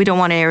we don't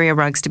want area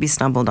rugs to be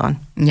stumbled on.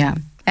 Yeah.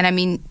 And I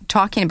mean,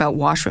 talking about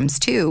washrooms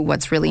too,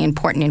 what's really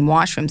important in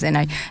washrooms, and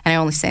I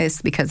only say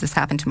this because this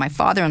happened to my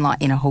father-in-law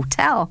in a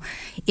hotel,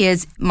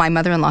 is my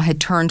mother-in-law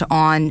had turned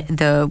on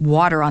the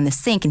water on the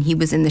sink and he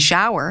was in the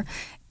shower.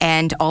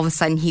 And all of a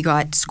sudden, he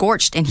got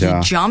scorched, and he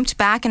jumped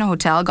back in a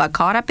hotel, got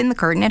caught up in the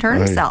curtain, and hurt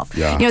himself.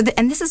 Yeah.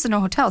 And this is in a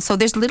hotel, so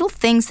there's little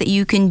things that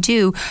you can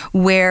do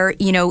where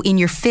in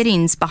your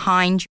fittings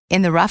behind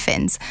in the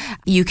rough-ins,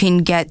 you can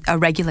get a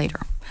regulator,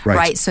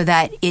 right? So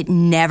that it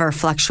never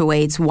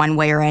fluctuates one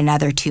way or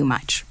another too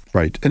much.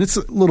 Right. And it's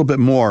a little bit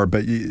more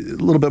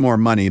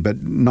money,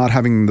 but not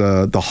having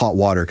the hot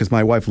water, because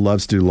my wife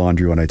loves to do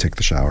laundry when I take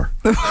the shower.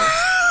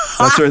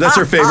 That's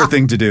her favorite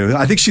thing to do.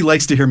 I think she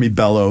likes to hear me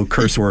bellow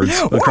curse words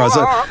across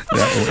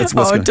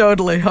it.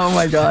 Totally. Oh,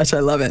 my gosh. I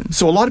love it.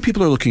 So a lot of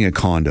people are looking at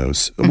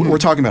condos. We're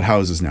talking about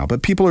houses now,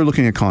 but people are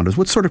looking at condos.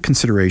 What sort of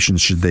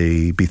considerations should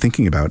they be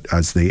thinking about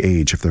as they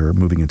age if they're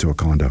moving into a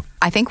condo?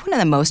 I think one of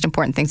the most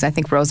important things, I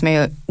think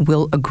Rosemary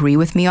will agree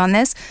with me on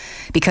this,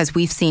 because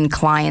we've seen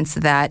clients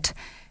that,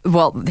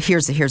 well,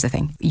 here's the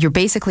thing. You're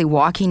basically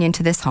walking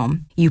into this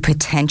home. You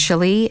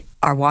potentially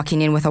are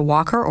walking in with a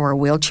walker or a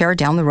wheelchair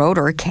down the road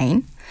or a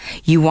cane.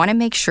 You want to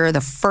make sure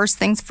the first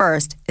things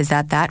first is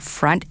that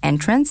front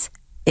entrance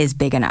is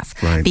big enough.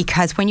 Right.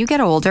 Because when you get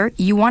older,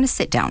 you want to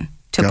sit down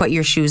to put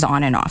your shoes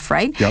on and off,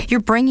 right? Yep. You're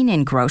bringing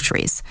in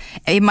groceries.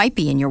 It might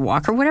be in your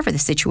walker, whatever the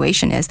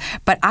situation is.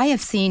 But I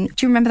have seen,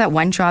 do you remember that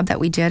one job that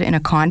we did in a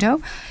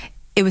condo?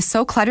 It was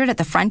so cluttered at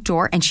the front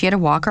door and she had a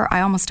walker, I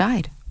almost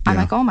died. I'm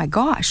like, oh my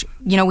gosh,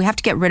 we have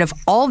to get rid of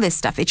all this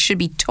stuff. It should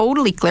be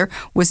totally clear.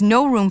 Was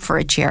no room for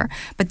a chair.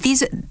 But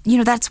these,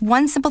 that's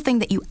one simple thing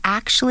that you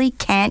actually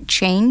can't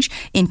change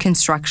in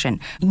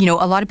construction.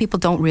 A lot of people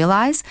don't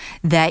realize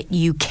that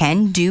you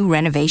can do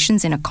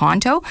renovations in a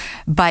condo,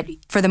 but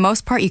for the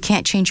most part, you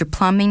can't change your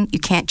plumbing. You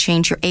can't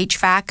change your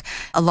HVAC.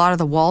 A lot of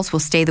the walls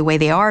will stay the way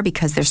they are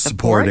because they're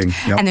supporting.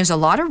 And there's a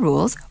lot of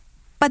rules.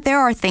 But there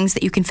are things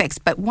that you can fix.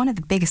 But one of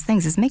the biggest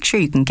things is make sure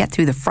you can get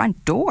through the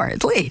front door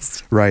at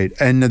least. Right.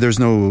 And there's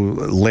no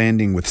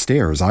landing with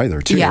stairs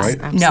either, too, right?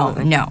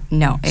 Absolutely.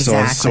 No,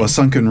 exactly. So a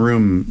sunken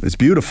room is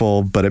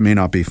beautiful, but it may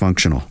not be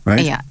functional, right?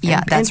 Yeah,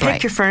 that's right. And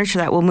pick your furniture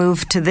that will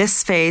move to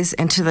this phase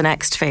and to the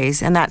next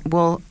phase. And that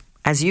will,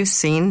 as you've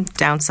seen,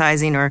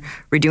 downsizing or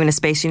redoing a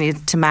space, you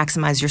need to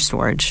maximize your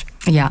storage.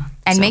 Yeah.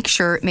 And make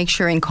sure in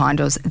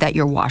condos that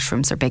your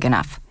washrooms are big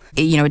enough.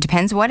 It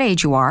depends what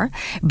age you are,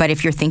 but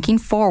if you're thinking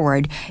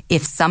forward,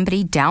 if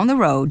somebody down the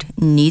road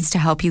needs to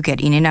help you get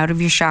in and out of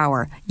your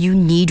shower, you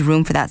need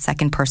room for that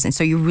second person.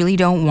 So you really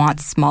don't want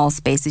small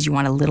spaces. You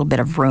want a little bit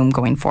of room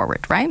going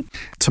forward, right?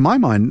 To my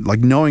mind, like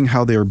knowing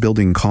how they're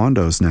building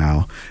condos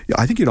now,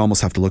 I think you'd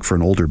almost have to look for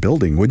an older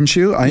building, wouldn't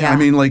you? I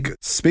mean, like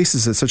space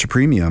is at such a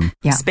premium.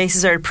 Yeah.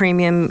 Spaces are at a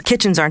premium.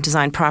 Kitchens aren't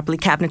designed properly.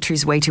 Cabinetry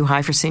is way too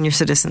high for senior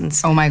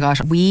citizens. Oh my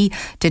gosh. We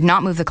did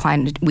not move the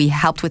client. We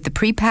helped with the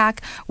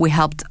pre-pack. We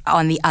helped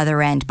on the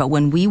other end. But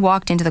when we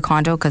walked into the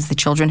condo, because the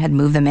children had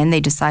moved them in, they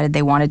decided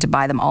they wanted to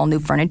buy them all new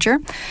furniture.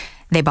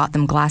 They bought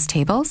them glass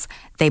tables.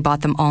 They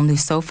bought them all new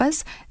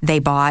sofas. They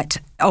bought,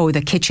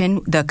 the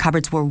kitchen, the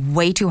cupboards were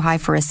way too high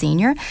for a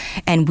senior.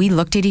 And we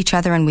looked at each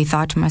other and we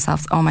thought to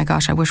ourselves, oh my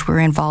gosh, I wish we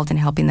were involved in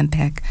helping them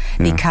pick.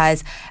 Yeah.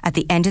 Because at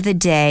the end of the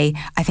day,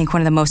 I think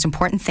one of the most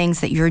important things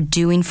that you're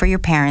doing for your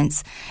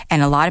parents,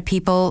 and a lot of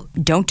people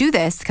don't do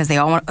this because they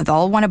all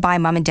want to buy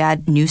mom and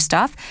dad new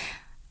stuff.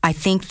 I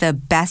think the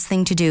best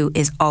thing to do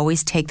is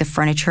always take the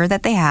furniture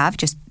that they have,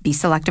 just be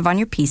selective on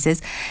your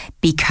pieces,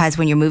 because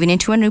when you're moving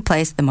into a new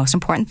place, the most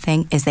important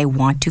thing is they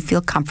want to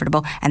feel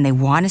comfortable and they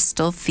want to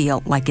still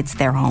feel like it's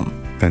their home.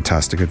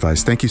 Fantastic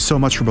advice. Thank you so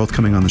much for both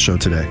coming on the show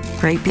today.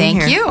 Great being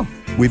here. Thank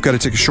you. We've got to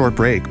take a short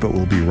break, but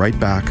we'll be right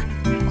back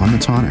on The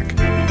Tonic.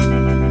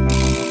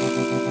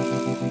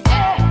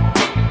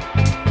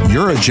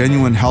 You're a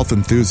genuine health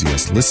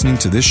enthusiast listening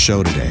to this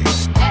show today.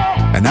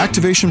 And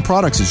Activation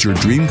Products is your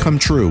dream come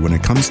true when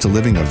it comes to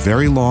living a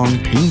very long,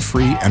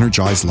 pain-free,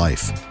 energized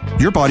life.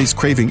 Your body's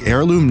craving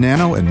heirloom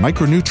nano and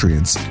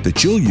micronutrients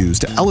that you'll use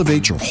to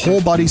elevate your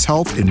whole body's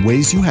health in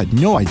ways you had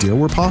no idea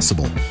were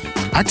possible.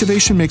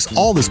 Activation makes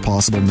all this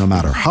possible no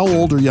matter how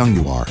old or young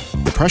you are.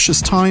 The precious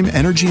time,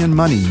 energy, and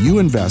money you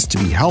invest to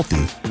be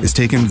healthy is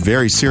taken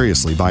very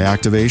seriously by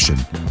Activation.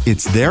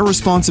 It's their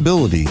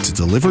responsibility to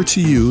deliver to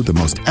you the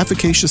most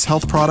efficacious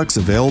health products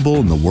available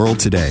in the world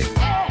today.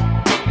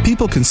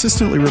 People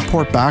consistently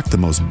report back the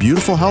most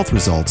beautiful health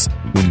results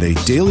when they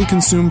daily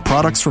consume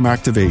products from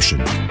Activation.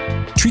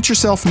 Treat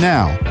yourself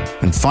now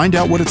and find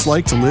out what it's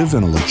like to live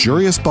in a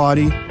luxurious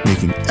body,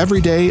 making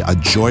every day a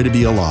joy to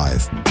be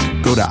alive.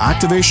 Go to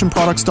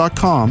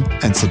activationproducts.com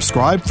and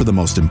subscribe for the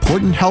most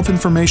important health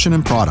information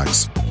and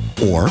products.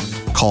 Or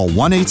call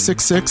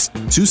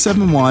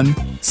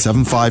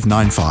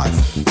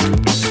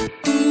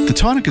 1-866-271-7595. The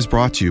Tonic is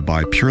brought to you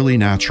by Purely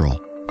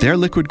Natural. Their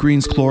Liquid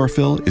Greens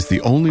Chlorophyll is the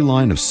only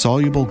line of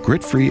soluble,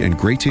 grit-free, and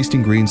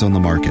great-tasting greens on the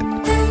market.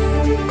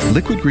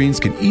 Liquid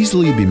greens can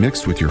easily be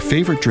mixed with your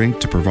favorite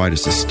drink to provide a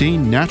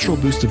sustained natural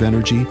boost of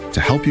energy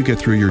to help you get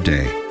through your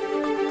day.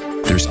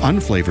 There's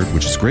unflavored,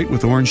 which is great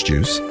with orange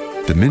juice.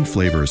 The mint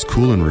flavor is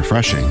cool and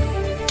refreshing.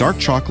 Dark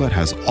chocolate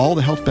has all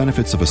the health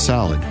benefits of a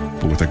salad,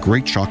 but with a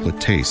great chocolate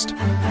taste.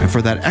 And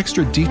for that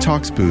extra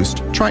detox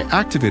boost, try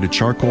activated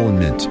charcoal and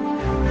mint.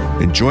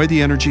 Enjoy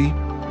the energy,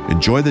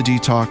 enjoy the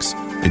detox,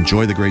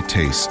 enjoy the great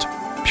taste.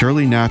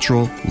 Purely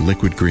Natural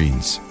Liquid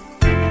Greens.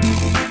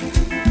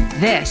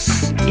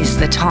 This is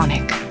The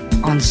Tonic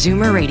on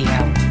Zoomer Radio.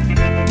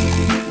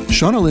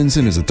 Shauna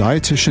Lindzon is a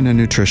dietitian and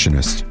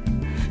nutritionist.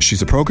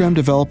 She's a program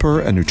developer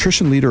and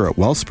nutrition leader at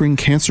Wellspring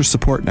Cancer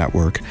Support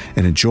Network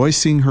and enjoys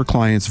seeing her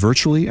clients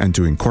virtually and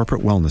doing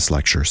corporate wellness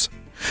lectures.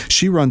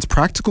 She runs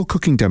practical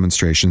cooking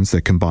demonstrations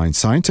that combine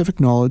scientific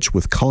knowledge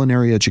with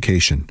culinary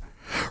education.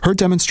 Her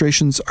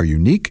demonstrations are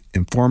unique,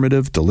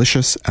 informative,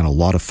 delicious, and a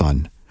lot of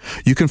fun.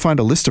 You can find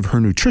a list of her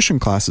nutrition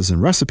classes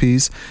and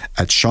recipes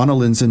at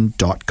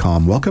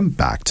shaunalindzon.com. Welcome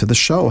back to the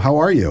show. How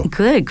are you?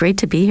 Good. Great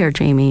to be here,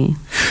 Jamie.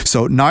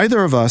 So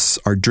neither of us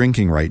are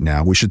drinking right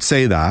now. We should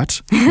say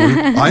that.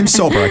 I'm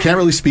sober. I can't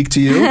really speak to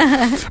you,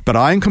 but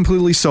I'm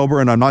completely sober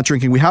and I'm not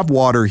drinking. We have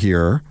water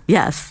here.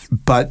 Yes.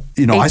 But,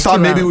 H2O. I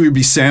thought maybe we would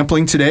be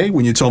sampling today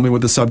when you told me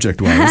what the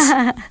subject was.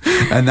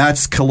 And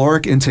that's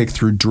caloric intake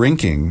through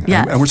drinking.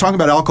 Yes. And we're talking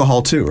about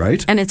alcohol too,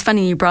 right? And it's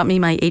funny, you brought me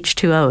my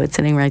H2O. It's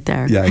sitting right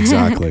there. Yeah,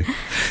 exactly.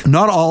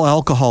 Not all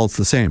alcohol is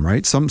the same,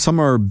 right? Some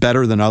are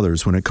better than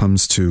others when it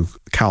comes to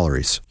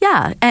calories.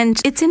 Yeah,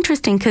 and it's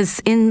interesting because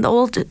in the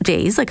old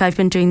days, like I've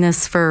been doing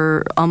this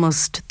for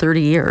almost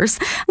 30 years,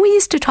 we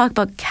used to talk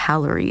about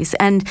calories.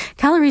 And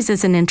calories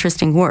is an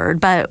interesting word,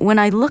 but when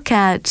I look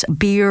at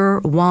beer,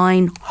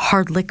 wine,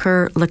 hard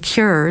liquor,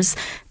 liqueurs,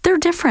 they're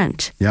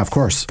different. Yeah, of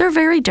course. They're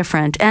very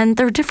different, and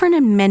they're different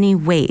in many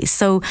ways.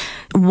 So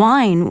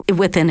wine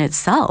within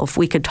itself,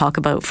 we could talk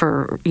about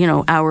for,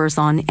 hours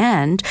on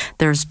end.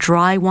 There's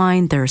dry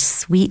wine, there's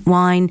sweet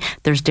wine,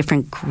 there's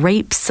different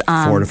grapes.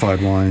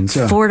 Fortified wines.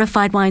 Yeah.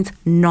 Fortified wines,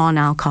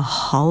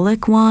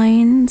 non-alcoholic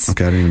wines.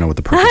 Okay, I don't even know what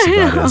the purpose of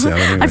that is. Yeah,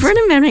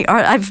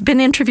 I've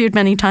been interviewed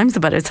many times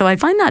about it, so I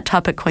find that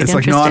topic quite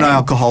interesting. It's like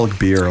non-alcoholic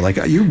beer. Like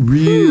you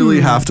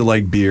really have to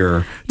like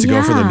beer to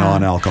go for the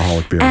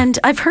non-alcoholic beer. And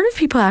I've heard of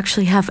people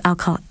actually have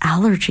alcohol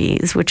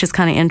allergies, which is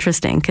kind of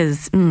interesting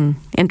because,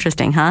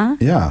 interesting, huh?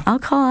 Yeah.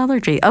 Alcohol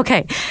allergy.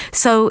 Okay.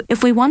 So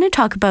if we want to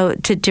talk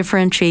about to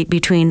differentiate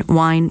between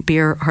wine,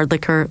 beer, hard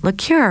liquor,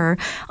 liqueur,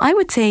 I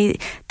would say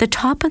the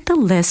top of the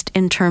list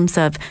in terms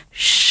of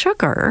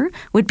sugar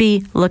would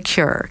be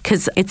liqueur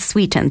because it's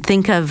sweetened.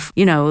 Think of,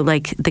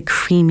 like the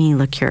creamy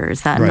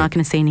liqueurs. That right. I'm not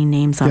going to say any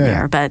names on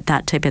there, but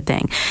that type of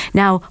thing.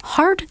 Now,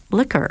 hard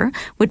liquor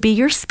would be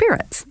your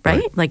spirits,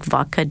 right? Like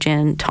vodka,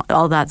 gin,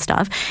 all that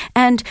stuff.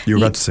 And you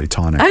were about to say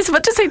tonic. I was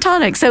about to say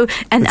tonic. So,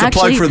 and it's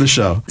actually, a plug for the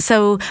show.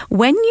 So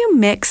when you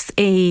mix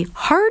a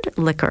hard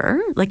liquor,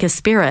 like a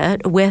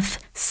spirit, with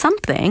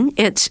something,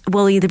 it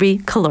will either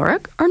be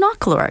caloric or not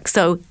caloric.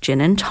 So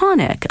gin and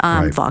tonic,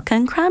 vodka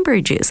and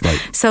cranberry juice. Right.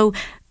 So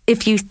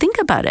if you think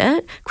about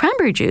it,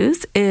 cranberry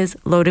juice is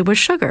loaded with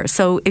sugar.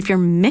 So if you're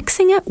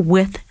mixing it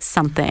with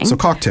something... So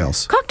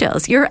cocktails,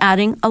 you're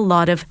adding a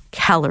lot of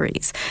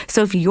calories.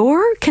 So if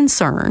you're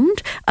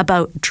concerned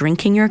about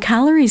drinking your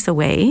calories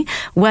away,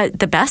 what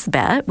the best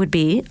bet would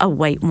be a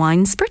white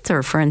wine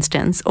spritzer, for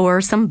instance, or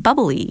some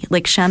bubbly,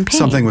 like champagne.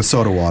 Something with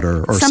soda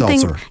water or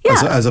seltzer.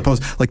 Yeah. As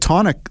opposed... Like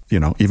tonic,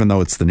 even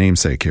though it's the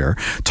namesake here,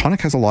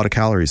 tonic has a lot of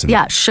calories in it.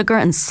 Yeah, sugar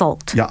and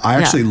salt. Yeah, I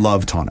actually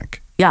love tonic.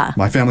 Yeah.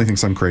 My family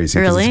thinks I'm crazy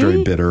because really? It's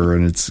very bitter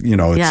and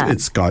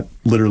it's got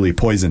literally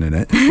poison in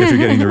it if you're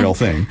getting the real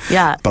thing.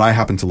 Yeah. But I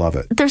happen to love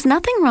it. There's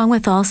nothing wrong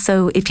with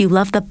also if you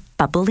love the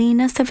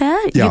bubbliness of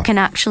it, you can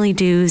actually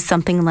do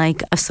something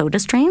like a soda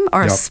stream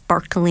or a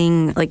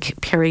sparkling like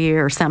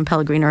Perrier or San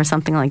Pellegrino or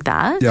something like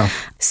that. Yeah.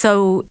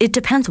 So it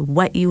depends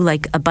what you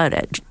like about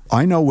it.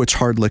 I know which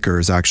hard liquor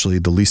is actually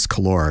the least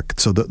caloric.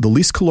 So the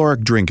least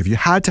caloric drink, if you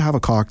had to have a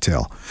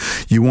cocktail,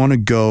 you want to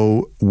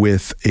go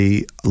with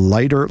a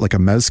lighter, like a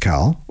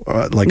mezcal,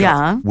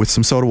 with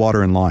some soda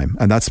water and lime.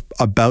 And that's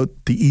about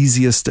the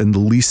easiest and the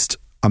least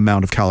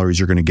amount of calories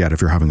you're going to get if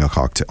you're having a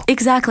cocktail.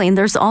 Exactly. And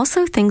there's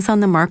also things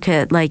on the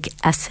market like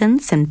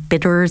essence and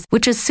bitters,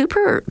 which is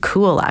super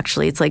cool,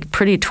 actually. It's like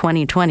pretty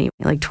 2020,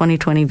 like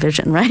 2020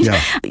 vision, right?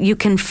 Yeah. You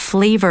can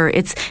flavor.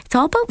 It's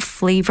all about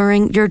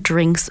flavoring your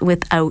drinks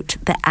without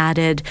the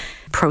added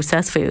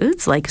processed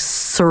foods like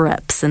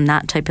syrups and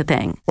that type of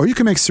thing. Or you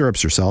can make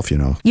syrups yourself, you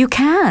know. You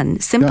can.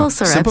 Simple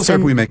syrups. Simple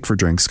syrup we make for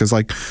drinks because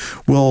like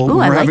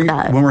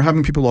when we're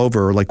having people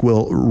over, like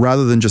we'll,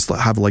 rather than just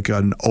have like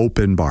an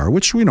open bar,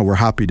 which we know we're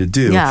happy to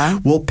do,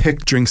 we'll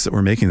pick drinks that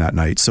we're making that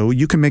night. So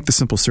you can make the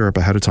simple syrup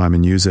ahead of time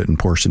and use it and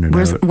portion it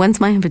out. When's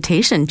my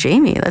invitation?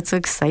 Jamie, that's so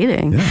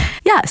exciting.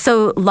 Yeah,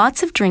 so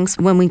lots of drinks.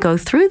 When we go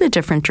through the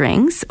different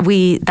drinks,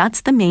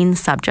 that's the main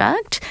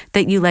subject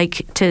that you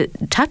like to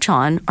touch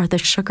on are the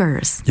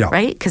sugars.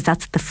 Right? Because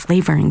that's the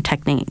flavoring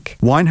technique.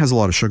 Wine has a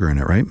lot of sugar in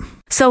it, right?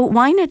 So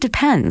wine, it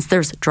depends.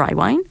 There's dry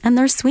wine and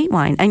there's sweet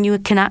wine. And you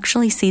can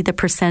actually see the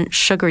percent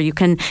sugar. You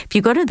can, if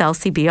you go to the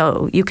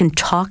LCBO, you can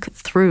talk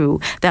through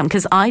them.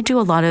 Because I do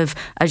a lot of,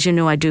 as you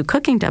know, I do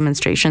cooking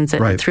demonstrations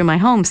through my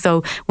home.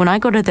 So when I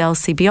go to the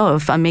LCBO,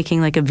 if I'm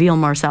making like a veal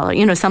marsala,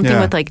 you know, something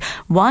with like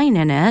wine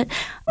in it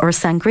or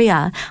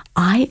sangria,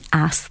 I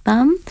ask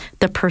them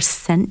the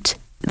percent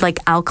like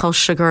alcohol,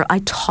 sugar. I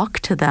talk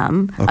to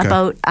them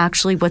about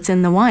actually what's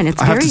in the wine.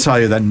 I have to tell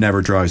you, that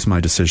never drives my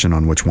decision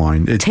on which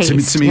wine. To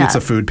me, it's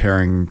a food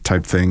pairing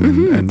type thing.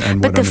 And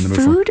but what I'm in the mood for. But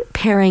the food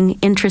pairing,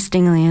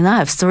 interestingly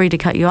enough, sorry to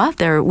cut you off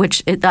there,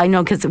 which I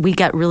know because we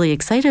get really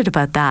excited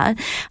about that.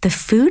 The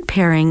food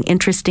pairing,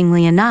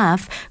 interestingly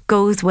enough,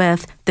 goes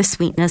with the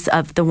sweetness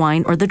of the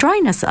wine or the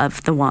dryness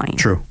of the wine.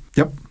 True.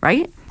 Yep.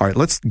 Right? All right,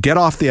 let's get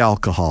off the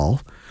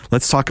alcohol.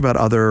 Let's talk about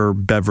other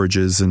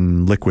beverages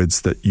and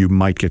liquids that you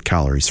might get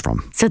calories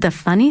from. So the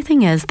funny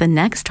thing is, the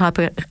next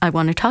topic I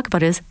want to talk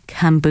about is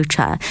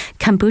kombucha.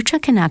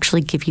 Kombucha can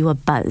actually give you a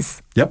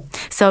buzz. Yep.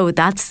 So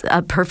that's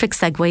a perfect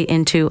segue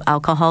into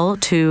alcohol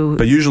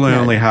But usually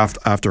only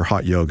after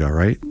hot yoga,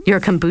 right?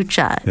 Your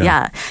kombucha,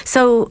 yeah.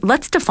 So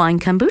let's define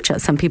kombucha.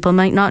 Some people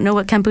might not know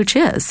what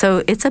kombucha is.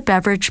 So it's a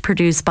beverage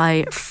produced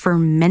by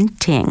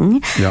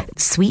fermenting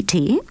sweet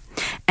tea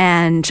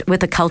and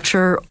with a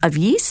culture of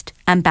yeast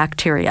and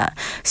bacteria.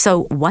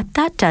 So what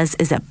that does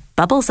is it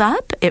bubbles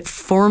up, it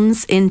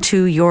forms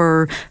into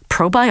your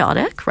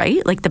probiotic,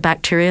 right? Like the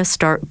bacteria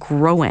start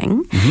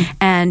growing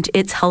and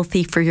it's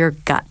healthy for your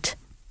gut.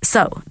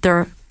 So there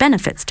are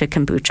benefits to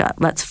kombucha.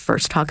 Let's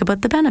first talk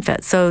about the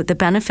benefits. So the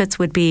benefits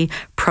would be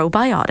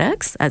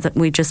probiotics, as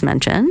we just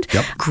mentioned.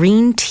 Yep.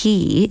 Green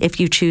tea, if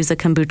you choose a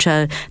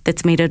kombucha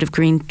that's made out of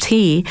green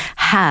tea,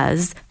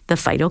 has the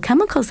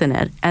phytochemicals in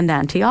it and the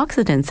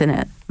antioxidants in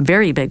it.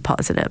 Very big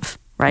positive,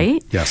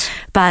 right? Yes.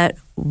 But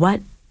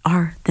what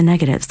are the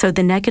negatives? So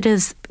the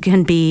negatives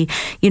can be,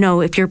 you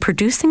know, if you're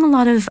producing a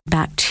lot of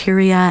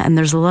bacteria and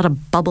there's a lot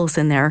of bubbles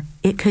in there,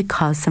 it could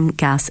cause some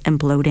gas and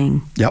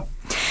bloating. Yep.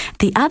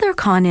 The other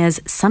con is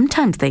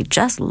sometimes they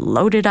just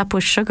load it up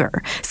with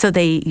sugar. So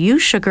they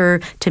use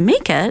sugar to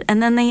make it,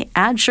 and then they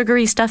add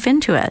sugary stuff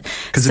into it.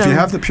 Because if you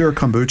have the pure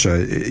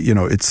kombucha, you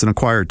know, it's an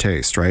acquired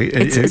taste, right?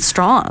 It's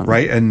strong.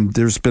 Right? And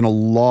there's been a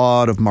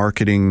lot of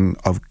marketing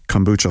of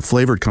kombucha,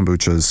 flavored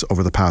kombuchas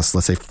over the past,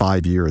 let's say,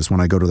 5 years when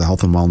I go to the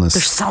health and wellness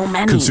There's so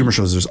many consumer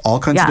shows. There's all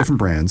kinds of different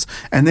brands,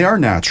 and they are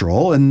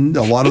natural, and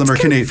a lot of them are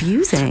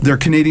Canadian. They're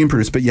Canadian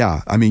produced, but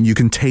yeah, I mean, you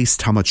can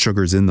taste how much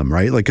sugar's in them,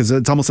 right? Like, because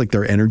it's almost like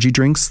they're energy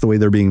drinks, the way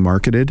they're being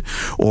marketed,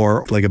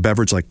 or like a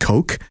beverage like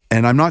Coke.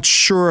 And I'm not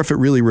sure if it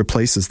really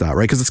replaces that,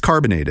 right? Because it's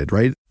carbonated,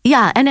 right?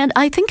 Yeah, and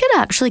I think it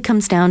actually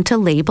comes down to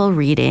label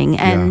reading.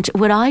 And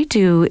what I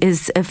do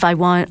is I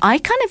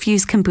kind of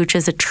use kombucha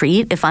as a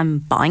treat if I'm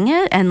buying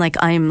it. And like,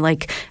 I'm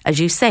like, as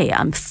you say,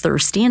 I'm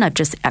thirsty and I've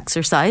just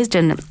exercised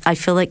and I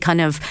feel like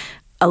kind of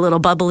a little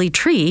bubbly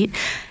treat.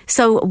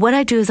 So what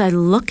I do is I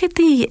look at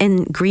the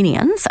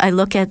ingredients. I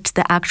look at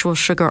the actual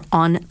sugar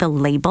on the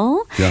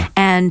label. Yeah.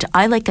 And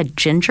I like a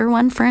ginger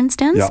one, for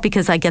instance,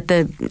 because I get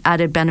the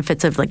added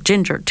benefits of like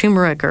ginger,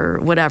 turmeric, or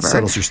whatever.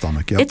 Settles your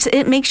stomach,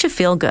 It makes you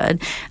feel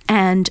good.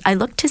 And I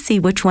look to see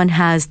which one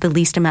has the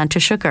least amount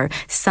of sugar.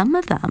 Some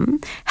of them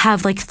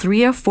have like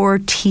 3 or 4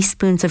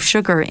 teaspoons of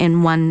sugar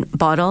in one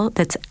bottle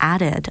that's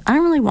added. I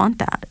don't really want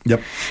that.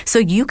 Yep. So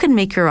you can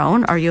make your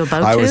own. Are you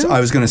about to?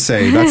 I was going to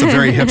say, that's a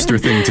very hipster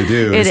thing to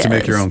do, is to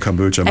make your own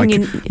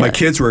kombucha. My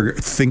kids were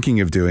thinking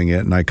of doing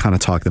it, and I kind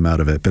of talked them out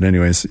of it. But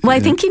anyways. Well, I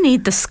think you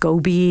need the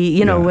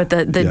SCOBY, with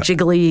the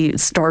jiggly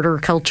starter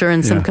culture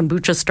and some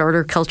kombucha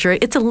starter culture.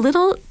 It's a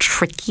little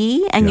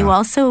tricky. And you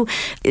also,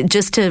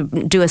 just to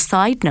do a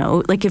side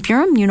note, like if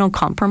you're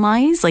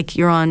immunocompromised, like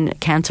you're on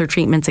cancer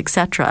treatments,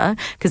 etc.,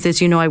 because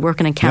as you know, I work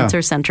in a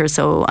cancer center,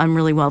 so I'm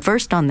really well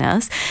versed on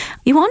this.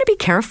 You want to be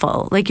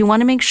careful. Like you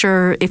want to make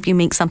sure if you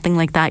make something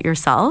like that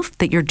yourself,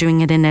 that you're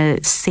doing it in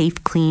a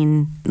safe,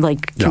 clean,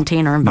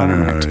 container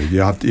environment.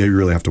 No. You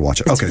really have to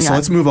watch it. Okay, so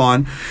let's move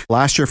on.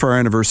 Last year for our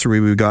anniversary,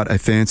 we got a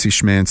fancy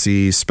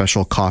schmancy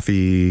special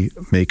coffee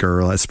maker,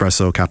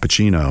 espresso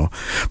cappuccino.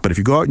 But if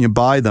you go out and you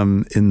buy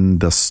them in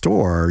the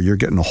store, you're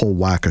getting a whole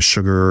whack of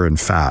sugar and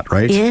fat,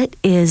 right? It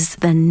is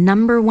the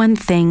number one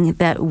thing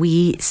that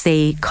we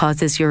say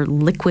causes your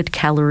liquid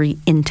calorie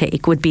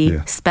intake would be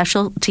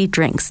specialty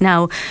drinks.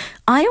 Now,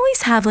 I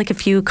always have a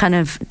few kind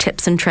of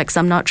tips and tricks.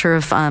 I'm not sure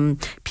if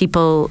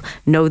people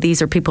know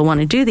these or people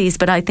want to do these,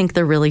 but I think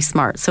they're really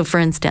smart. So for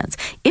instance,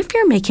 if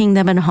you're making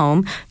them at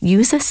home,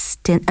 use a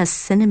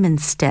cinnamon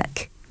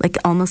stick.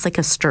 Almost like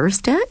a stir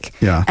stick.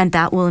 Yeah. And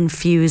that will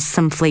infuse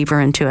some flavor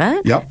into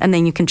it. Yep. And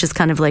then you can just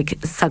kind of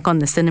suck on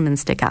the cinnamon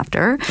stick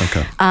after.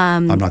 Okay.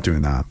 I'm not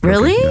doing that.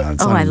 Really? Okay. Yeah,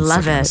 I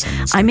love it.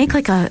 I make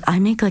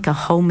a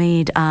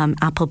homemade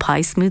apple pie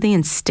smoothie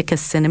and stick a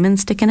cinnamon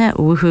stick in it.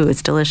 Woohoo,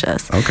 it's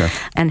delicious. Okay.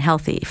 And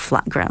healthy.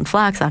 Ground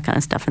flax, that kind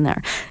of stuff in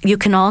there. You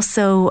can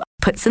also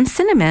put some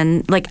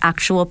cinnamon,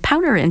 actual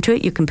powder into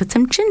it. You can put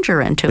some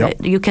ginger into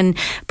it. You can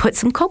put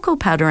some cocoa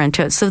powder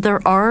into it. So there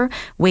are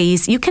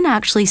ways you can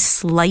actually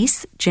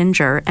slice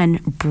ginger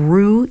and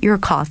brew your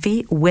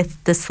coffee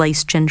with the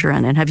sliced ginger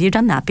in it. Have you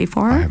done that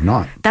before? I have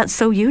not. That's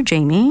so you,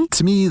 Jamie.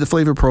 To me, the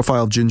flavor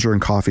profile of ginger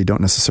and coffee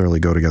don't necessarily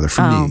go together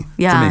for me.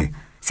 Yeah. For me.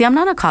 See, I'm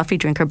not a coffee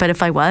drinker, but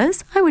if I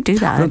was, I would do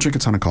that. I don't drink a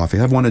ton of coffee.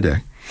 I have one a day.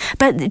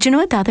 But do you know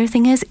what the other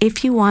thing is?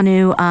 If you want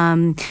to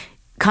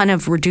kind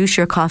of reduce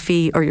your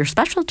coffee or your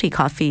specialty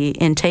coffee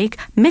intake,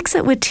 mix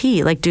it with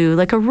tea, do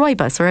a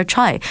rooibos or a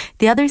chai.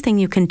 The other thing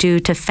you can do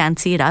to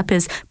fancy it up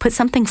is put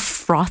something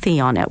frothy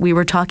on it. We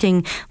were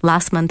talking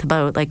last month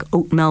about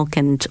oat milk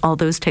and all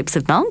those types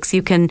of milks.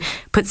 You can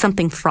put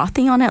something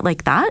frothy on it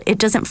like that. It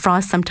doesn't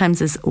froth sometimes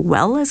as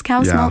well as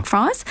cow's milk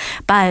froths,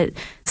 but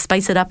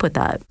spice it up with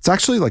that. It's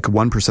actually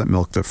 1%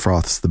 milk that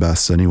froths the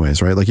best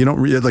anyways, right? You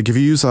don't if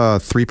you use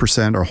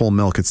 3% or whole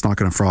milk, it's not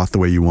going to froth the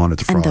way you want it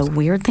to froth. And the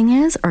weird thing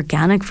is,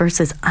 organic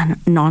versus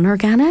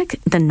non-organic,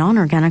 the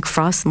non-organic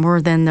froths more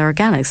than the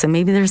organic. So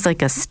maybe there's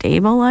a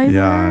stabilizer.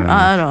 Yeah,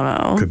 I don't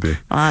know. Could be.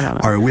 I don't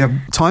know. All right, we have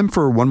time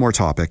for one more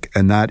topic,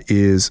 and that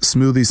is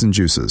smoothies and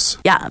juices.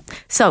 Yeah.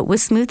 So with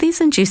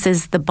smoothies and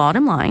juices, the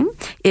bottom line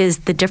is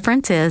the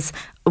difference is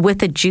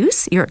with a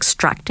juice, you're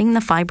extracting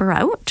the fiber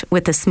out.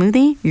 With a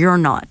smoothie, you're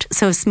not.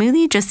 So a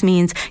smoothie just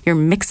means you're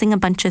mixing a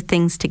bunch of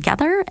things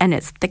together and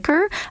it's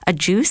thicker. A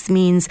juice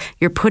means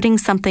you're putting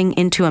something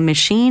into a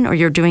machine or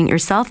you're doing it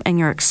yourself and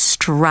you're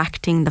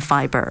extracting the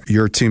fiber.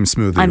 You're team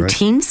smoothie, I'm right?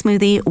 team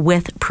smoothie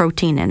with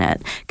protein in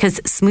it.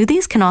 Because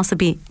smoothies can also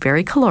be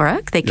very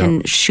caloric. They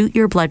can shoot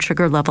your blood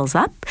sugar levels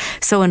up.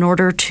 So in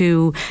order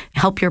to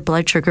help your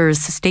blood sugars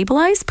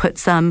stabilize, put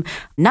some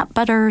nut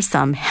butter,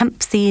 some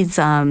hemp seeds.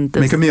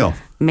 Make a meal.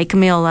 Make a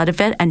meal out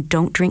of it and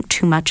don't drink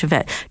too much of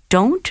it.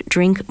 Don't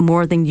drink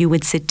more than you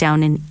would sit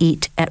down and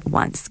eat at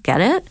once.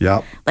 Get it?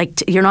 Yeah.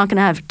 You're not going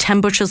to have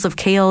 10 bushels of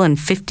kale and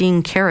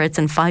 15 carrots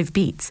and 5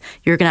 beets.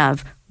 You're going to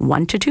have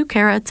 1 to 2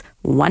 carrots,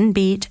 1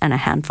 beet, and a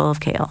handful of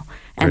kale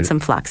and some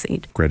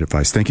flaxseed. Great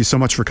advice. Thank you so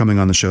much for coming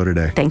on the show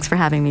today. Thanks for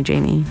having me,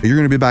 Jamie. You're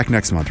going to be back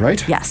next month,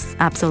 right? Yes,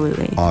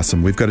 absolutely.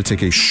 Awesome. We've got to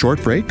take a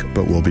short break,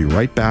 but we'll be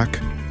right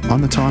back on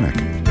The Tonic.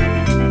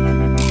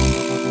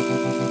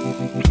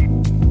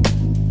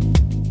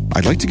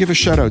 I'd like to give a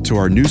shout out to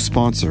our new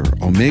sponsor,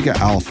 Omega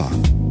Alpha.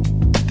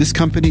 This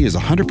company is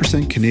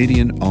 100%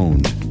 Canadian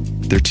owned.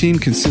 Their team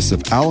consists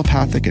of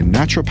allopathic and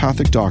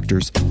naturopathic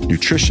doctors,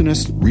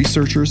 nutritionists,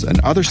 researchers, and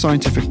other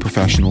scientific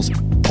professionals,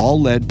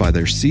 all led by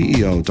their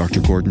CEO,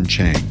 Dr. Gordon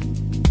Chang.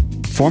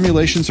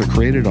 Formulations are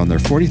created on their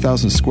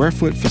 40,000 square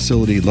foot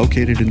facility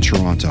located in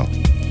Toronto.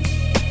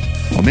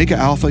 Omega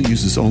Alpha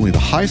uses only the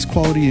highest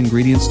quality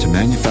ingredients to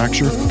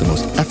manufacture the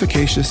most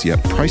efficacious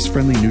yet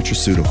price-friendly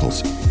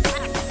nutraceuticals.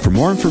 For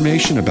more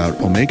information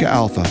about Omega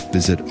Alpha,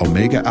 visit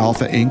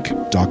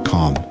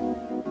OmegaAlphaInc.com.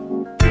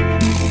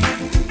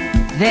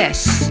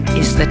 This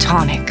is The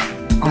Tonic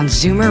on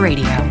Zoomer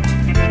Radio.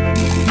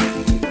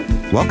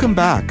 Welcome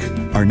back.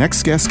 Our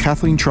next guest,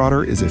 Kathleen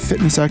Trotter, is a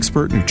fitness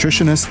expert,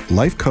 nutritionist,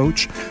 life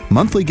coach,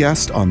 monthly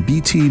guest on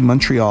BT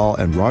Montreal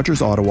and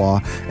Rogers Ottawa,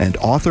 and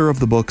author of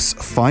the books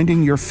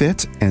Finding Your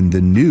Fit and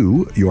the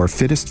new Your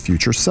Fittest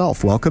Future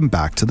Self. Welcome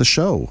back to the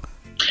show.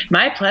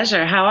 My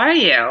pleasure. How are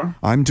you?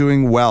 I'm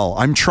doing well.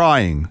 I'm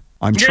trying.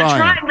 I'm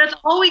trying. That's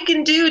all we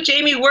can do,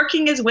 Jamie.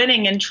 Working is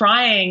winning, and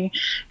trying,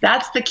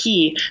 that's the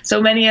key.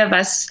 So many of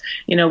us,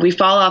 we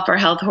fall off our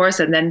health horse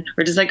and then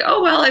we're just like,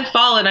 oh, well, I've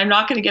fallen. I'm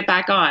not going to get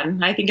back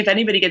on. I think if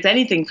anybody gets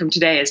anything from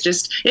today, it's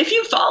just, if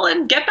you've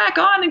fallen, get back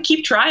on and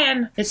keep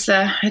trying. It's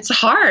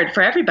hard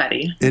for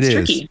everybody. It's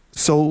tricky.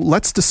 So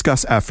let's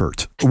discuss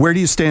effort. Where do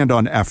you stand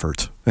on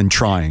effort and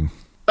trying?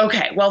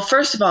 Okay. Well,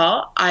 first of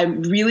all, I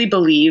really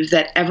believe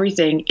that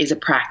everything is a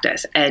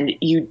practice, and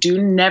you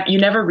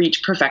never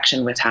reach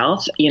perfection with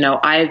health.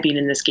 I've been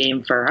in this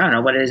game for,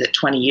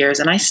 20 years,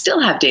 and I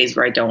still have days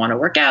where I don't want to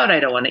work out. I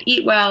don't want to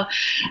eat well,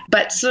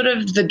 but sort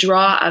of the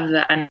draw of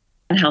the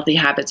unhealthy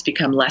habits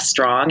become less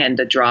strong and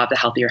the draw of the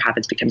healthier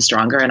habits become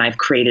stronger. And I've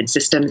created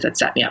systems that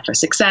set me up for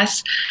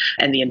success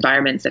and the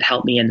environments that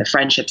help me and the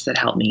friendships that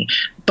help me.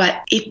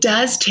 But it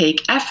does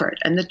take effort.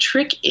 And the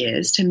trick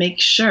is to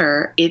make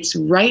sure it's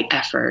right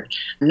effort,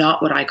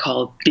 not what I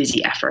call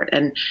busy effort.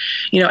 And,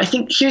 I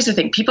think here's the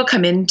thing. People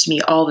come in to me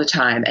all the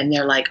time and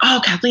they're like,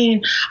 oh,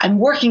 Kathleen, I'm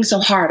working so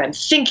hard. I'm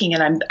thinking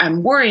and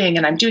I'm worrying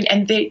and I'm doing,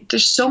 and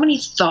there's so many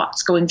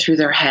thoughts going through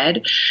their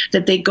head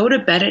that they go to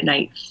bed at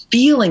night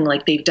feeling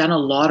like they've done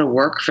a lot of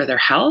work for their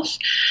health.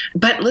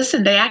 But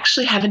listen, they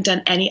actually haven't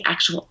done any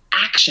actual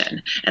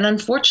action. And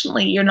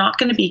unfortunately, you're not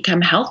going to become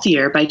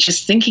healthier by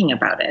just thinking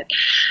about it.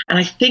 And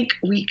I think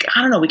we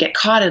get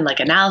caught in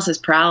like analysis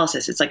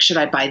paralysis. It's like, should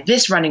I buy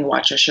this running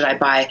watch, or should I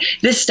buy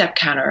this step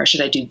counter, or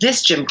should I do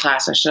this gym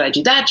class, or should I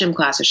do that gym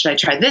class, or should I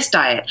try this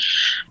diet?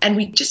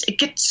 And it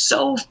gets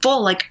so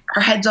full, like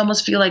our heads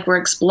almost feel like we're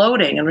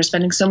exploding and we're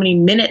spending so many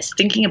minutes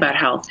thinking about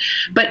health.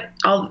 But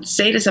I'll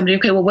say to somebody,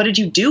 okay, well, what did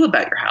you do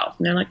about your health?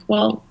 And they're like,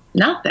 well,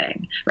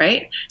 nothing,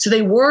 right? So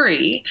they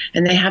worry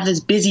and they have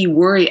this busy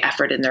worry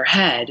effort in their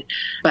head,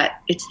 but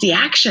it's the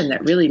action that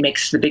really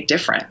makes the big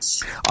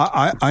difference.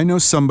 I know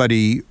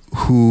somebody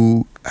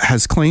who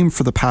has claimed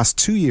for the past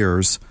 2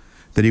 years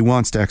that he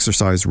wants to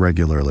exercise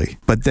regularly,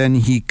 but then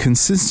he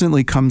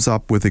consistently comes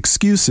up with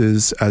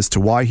excuses as to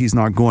why he's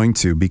not going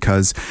to,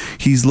 because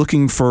he's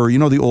looking for,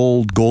 the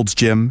old Gold's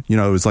Gym, it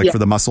was like for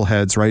the muscle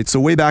heads, right? So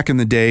way back in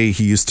the day,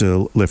 he used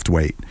to lift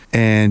weight,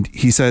 and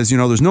he says,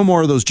 there's no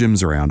more of those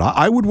gyms around.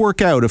 I would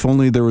work out if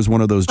only there was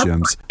one of those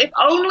gyms. If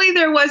only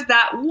there was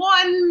that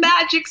one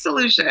magic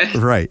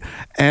solution. Right.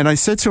 And I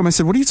said to him,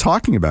 what are you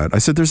talking about? I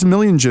said, there's a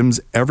million gyms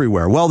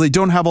everywhere. Well, they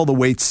don't have all the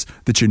weights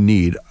that you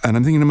need. And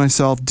I'm thinking to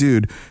myself,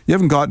 dude, you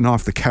haven't gotten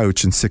off the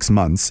couch in 6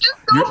 months. Just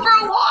go for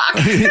a walk.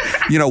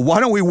 Why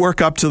don't we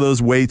work up to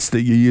those weights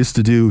that you used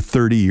to do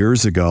 30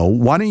 years ago?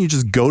 Why don't you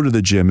just go to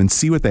the gym and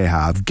see what they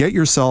have? Get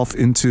yourself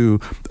into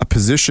a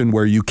position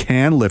where you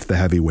can lift the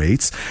heavy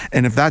weights.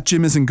 And if that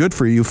gym isn't good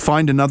for you,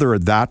 find another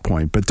at that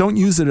point. But don't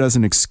use it as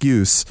an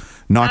excuse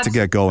not to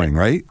get going,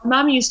 right?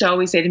 Mom used to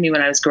always say to me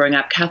when I was growing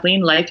up,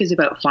 Kathleen, life is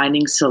about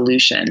finding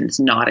solutions,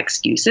 not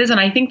excuses. And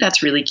I think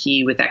that's really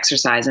key with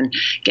exercise and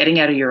getting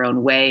out of your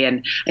own way.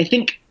 And I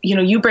think,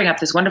 you bring up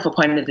this wonderful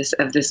point of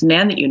this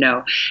man that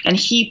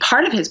and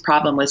part of his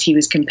problem was he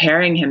was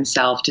comparing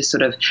himself to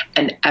sort of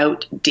an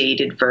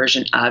outdated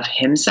version of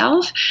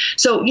himself.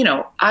 So,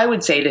 I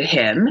would say to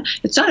him,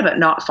 it's not about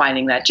not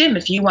finding that gym.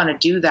 If you want to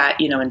do that,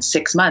 in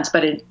 6 months,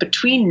 but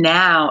between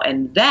now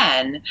and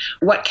then,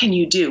 what can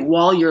you do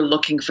while you're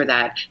looking for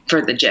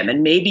the gym?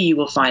 And maybe you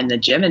will find the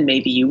gym and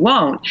maybe you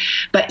won't,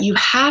 but you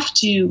have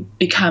to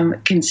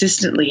become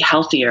consistently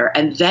healthier,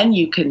 and then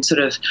you can sort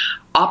of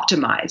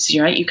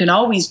optimize, right? You can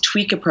always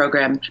tweak a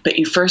program, but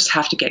you first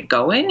have to get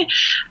going.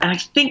 And I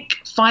think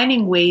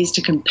finding ways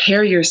to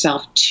compare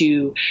yourself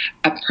to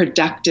a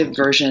productive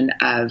version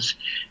of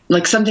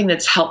like something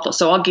that's helpful.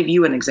 So I'll give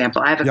you an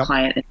example. I have a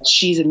client and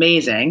she's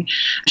amazing.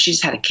 She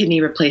just had a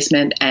kidney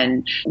replacement,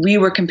 and we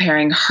were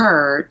comparing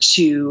her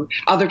to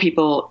other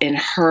people in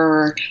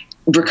her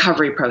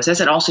recovery process,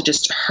 and also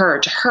just her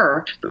to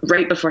her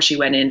right before she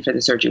went in for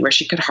the surgery, where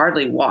she could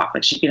hardly walk,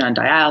 but she'd been on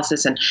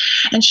dialysis,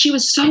 and she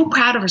was so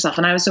proud of herself,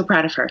 and I was so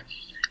proud of her.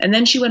 And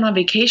then she went on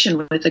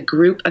vacation with a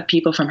group of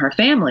people from her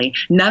family,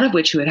 none of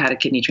which who had had a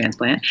kidney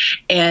transplant.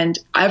 And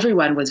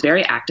everyone was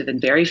very active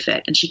and very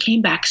fit. And she came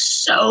back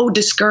so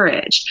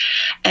discouraged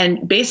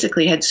and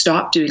basically had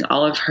stopped doing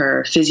all of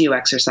her physio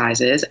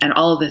exercises and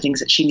all of the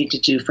things that she needed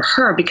to do for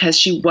her because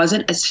she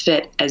wasn't as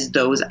fit as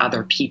those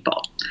other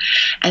people.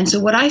 And so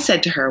what I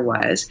said to her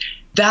was,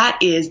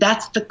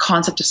 that's the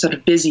concept of sort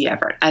of busy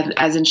effort,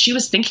 as in she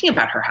was thinking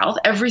about her health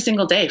every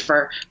single day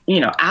for,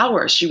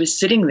 hours. She was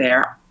sitting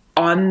there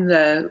on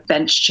the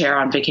bench chair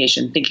on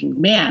vacation thinking,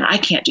 man, I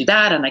can't do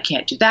that and I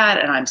can't do that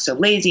and I'm so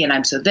lazy and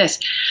I'm so this.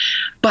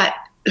 But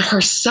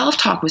her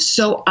self-talk was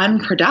so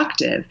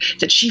unproductive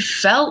that she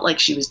felt like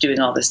she was doing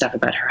all this stuff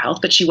about her health,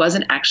 but she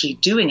wasn't actually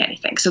doing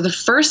anything. So the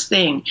first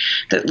thing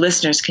that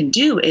listeners can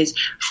do is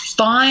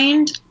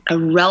find a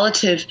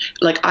relative,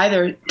 like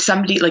either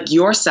somebody like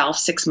yourself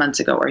 6 months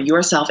ago or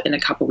yourself in a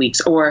couple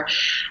weeks, or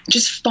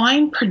just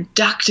find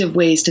productive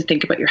ways to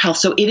think about your health.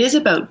 So it is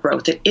about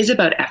growth. It is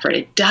about effort.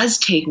 It does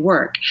take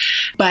work,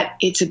 but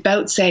it's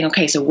about saying,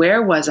 okay, so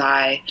where was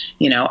I,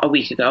 a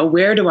week ago?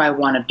 Where do I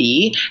want to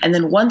be? And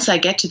then once I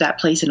get to that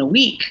place in a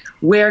week,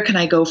 where can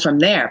I go from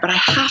there? But I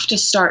have to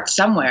start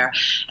somewhere,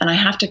 and I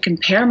have to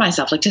compare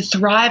myself, like to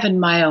thrive in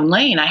my own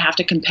lane. I have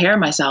to compare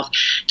myself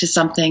to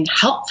something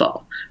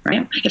helpful.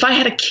 Right? If I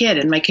had a kid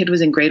and my kid was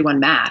in grade 1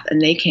 math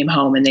and they came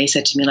home and they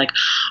said to me like,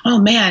 oh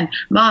man,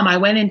 Mom, I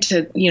went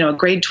into, a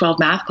grade 12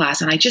 math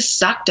class and I just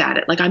sucked at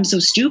it. Like, I'm so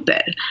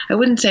stupid. I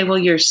wouldn't say, well,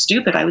 you're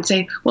stupid. I would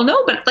say, well,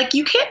 no, but like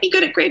you can't be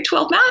good at grade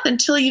 12 math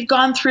until you've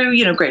gone through,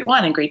 grade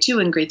 1 and grade 2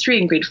 and grade 3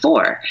 and grade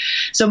 4.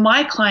 So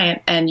my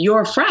client and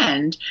your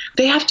friend,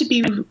 they have to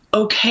be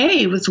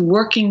okay with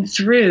working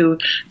through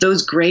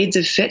those grades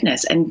of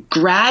fitness and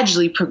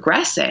gradually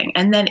progressing.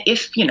 And then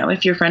if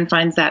your friend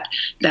finds that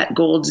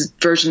gold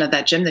version of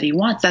that gym that he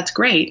wants, that's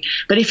great.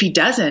 But if he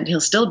doesn't,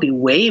 he'll still be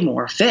way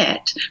more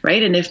fit,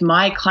 right? And if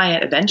my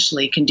client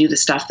eventually can do the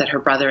stuff that her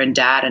brother and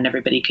dad and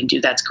everybody can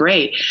do, that's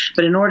great.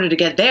 But in order to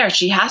get there,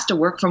 she has to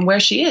work from where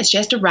she is. She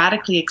has to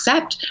radically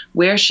accept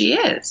where she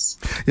is.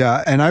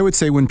 Yeah. And I would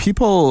say when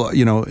people,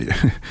 you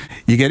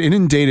get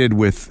inundated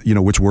with,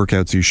 which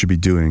workouts you should be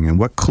doing and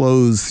what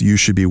clothes you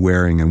should be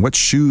wearing and what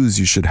shoes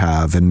you should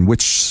have and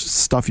which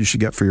stuff you should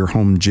get for your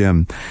home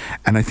gym.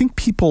 And I think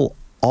people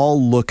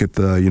all look at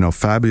the,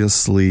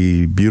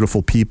 fabulously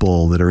beautiful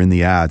people that are in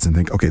the ads and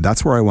think, okay,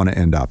 that's where I want to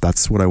end up.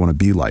 That's what I want to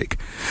be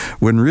like.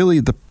 When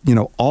really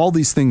all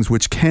these things,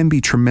 which can be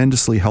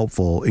tremendously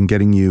helpful in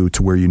getting you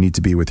to where you need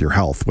to be with your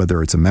health,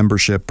 whether it's a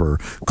membership or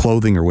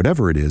clothing or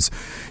whatever it is,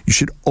 you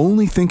should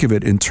only think of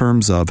it in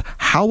terms of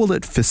how will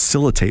it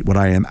facilitate what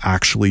I am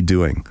actually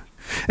doing?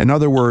 In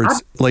other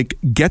words, like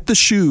get the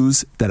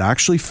shoes that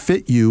actually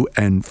fit you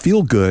and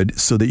feel good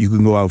so that you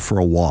can go out for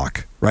a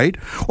walk. Right?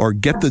 Or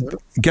get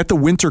the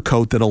winter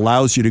coat that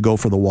allows you to go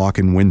for the walk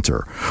in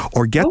winter.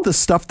 Or get the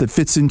stuff that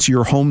fits into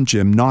your home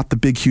gym, not the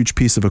big, huge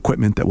piece of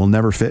equipment that will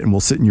never fit and will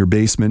sit in your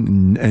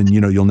basement and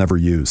you'll never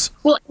use.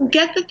 Well,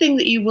 get the thing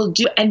that you will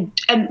do. And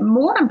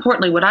more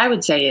importantly, what I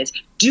would say is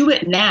do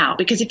it now.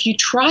 Because if you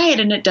try it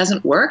and it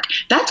doesn't work,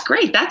 that's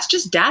great. That's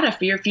just data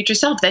for your future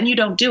self. Then you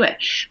don't do it.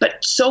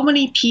 But so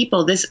many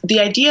people, the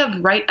idea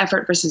of right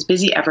effort versus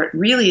busy effort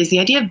really is the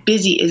idea of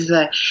busy is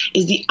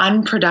the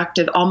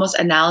unproductive, almost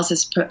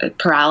analysis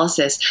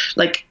paralysis,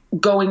 like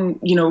going,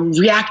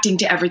 reacting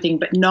to everything,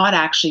 but not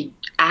actually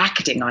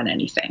acting on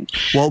anything.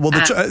 Well,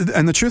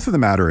 and the truth of the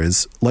matter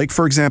is, like,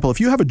 for example,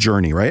 if you have a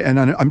journey, right? And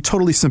I'm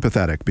totally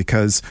sympathetic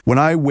because when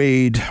I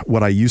weighed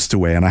what I used to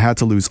weigh and I had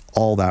to lose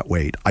all that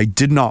weight, I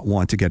did not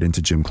want to get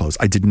into gym clothes.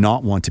 I did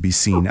not want to be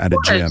seen at a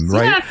gym,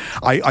 right?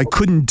 Yeah. I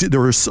couldn't do,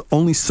 there were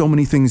only so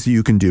many things that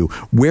you can do.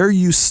 Where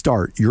you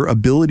start, your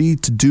ability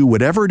to do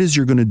whatever it is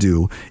you're going to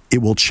do, it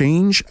will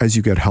change as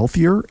you get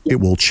healthier. It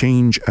will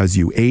change as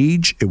you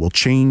age. It will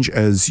change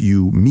as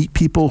you meet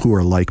people who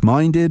are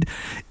like-minded.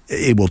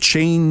 It will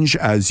change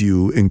as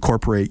you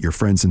incorporate your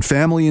friends and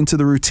family into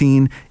the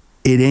routine.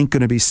 It ain't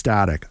going to be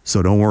static,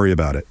 so don't worry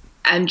about it.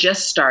 And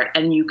just start,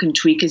 and you can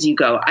tweak as you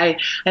go. I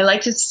like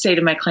to say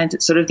to my clients,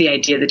 it's sort of the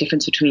idea, the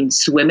difference between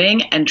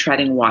swimming and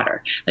treading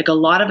water. Like a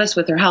lot of us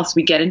with our health,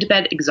 we get into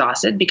bed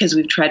exhausted because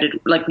we tread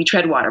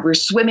water. We're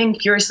swimming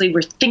furiously,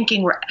 we're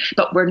thinking,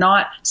 but we're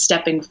not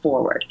stepping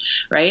forward,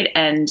 right?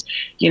 And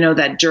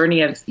that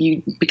journey of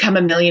you become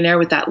a millionaire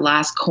with that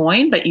last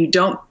coin, but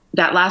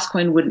that last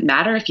coin wouldn't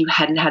matter if you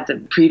hadn't had the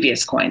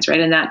previous coins,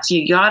 right? And that's,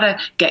 you gotta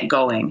get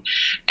going.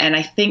 And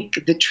I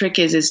think the trick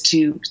is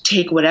to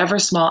take whatever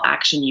small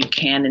action you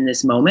can in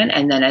this moment.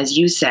 And then, as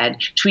you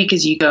said, tweak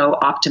as you go,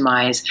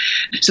 optimize.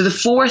 So the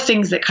 4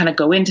 things that kind of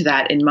go into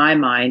that in my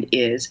mind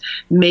is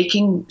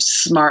making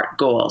smart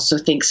goals. So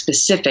think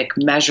specific,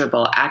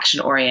 measurable,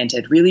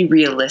 action-oriented, really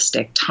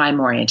realistic,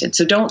 time-oriented.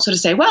 So don't sort of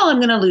say, well, I'm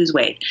going to lose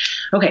weight.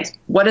 Okay,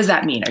 what does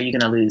that mean? Are you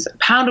going to lose a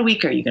pound a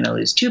week? Are you going to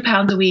lose 2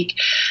 pounds a week?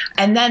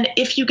 And then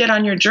if you get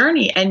on your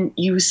journey and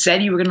you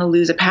said you were going to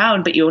lose a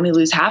pound, but you only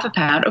lose half a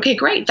pound, okay,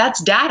 great.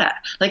 That's data.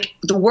 Like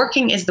the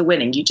working is the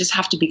winning. You just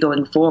have to be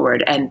going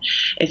forward. And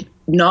if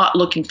not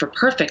looking for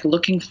perfect,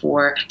 looking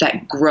for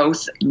that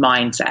growth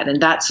mindset.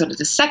 And that's sort of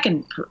the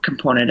second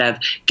component of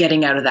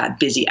getting out of that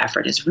busy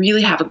effort is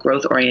really have a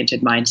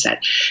growth-oriented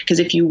mindset. Because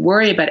if you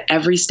worry about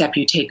every step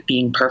you take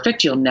being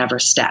perfect, you'll never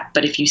step.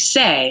 But if you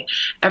say,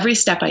 every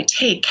step I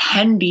take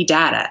can be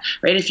data,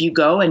 right? If you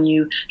go and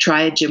you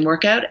try a gym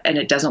workout and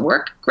it doesn't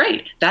work,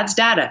 great. That's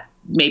data.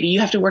 Maybe you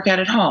have to work out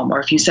at home,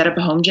 or if you set up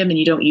a home gym and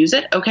you don't use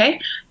it,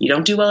 okay, you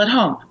don't do well at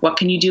home. What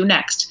can you do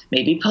next?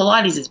 Maybe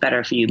Pilates is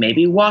better for you.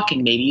 Maybe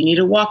walking. Maybe you need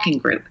a walking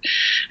group.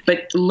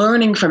 But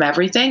learning from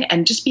everything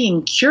and just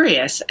being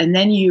curious, and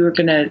then you're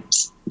going to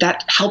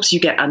that helps you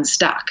get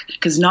unstuck,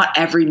 because not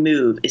every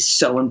move is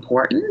so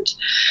important.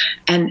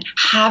 And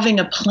having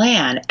a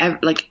plan,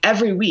 like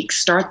every week,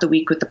 start the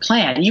week with the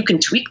plan. You can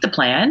tweak the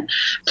plan.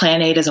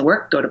 Plan A doesn't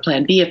work, go to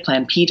plan B. If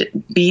plan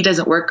B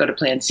doesn't work, go to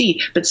plan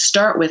C. But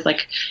start with,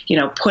 like,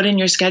 put in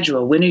your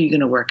schedule. When are you going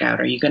to work out?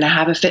 Are you going to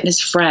have a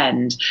fitness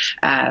friend?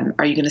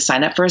 Are you going to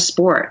sign up for a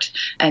sport?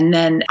 And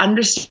then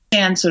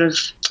understand sort of,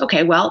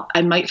 okay, well,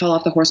 I might fall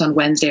off the horse on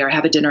Wednesday or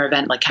have a dinner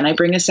event. Like, can I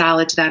bring a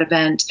salad to that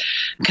event?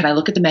 Can I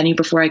look at the menu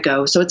before I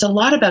go? So it's a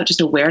lot about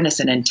just awareness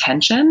and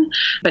intention.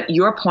 But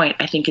your point,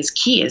 I think, is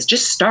key, is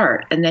just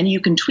start, and then you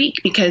can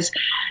tweak, because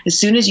as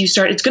soon as you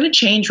start, it's going to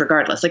change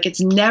regardless. Like, it's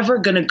never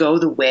going to go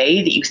the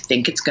way that you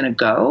think it's going to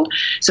go.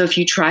 So if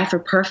you try for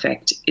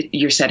perfect,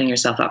 you're setting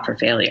yourself up for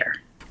failure.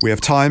 We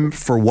have time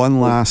for one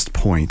last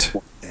point.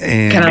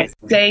 And can I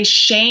say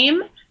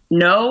shame?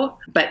 No,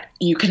 but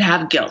you can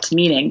have guilt,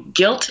 meaning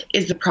guilt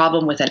is the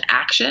problem with an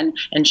action,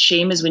 and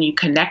shame is when you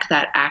connect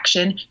that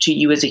action to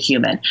you as a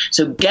human.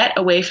 So get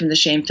away from the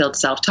shame-filled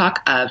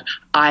self-talk of,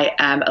 I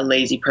am a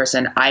lazy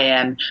person. I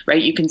am,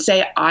 right? You can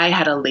say, I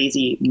had a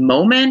lazy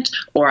moment,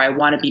 or I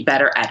want to be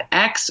better at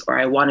X, or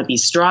I want to be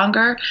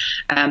stronger.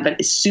 But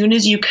as soon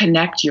as you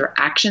connect your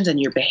actions and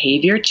your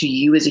behavior to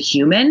you as a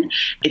human,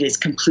 it is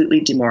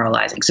completely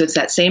demoralizing. So it's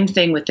that same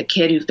thing with the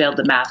kid who failed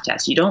the math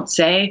test. You don't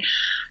say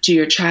to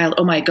your child,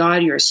 oh my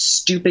God, you're a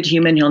stupid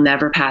human, he'll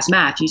never pass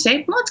math. You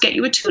say, well, let's get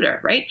you a tutor,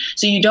 right?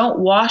 So you don't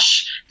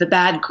wash the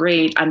bad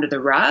grade under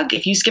the rug.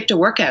 If you skipped a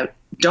workout,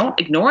 don't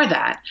ignore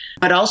that,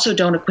 but also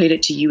don't equate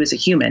it to you as a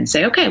human.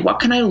 Say, okay, what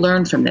can I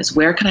learn from this?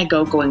 Where can I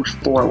go going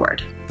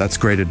forward? That's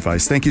great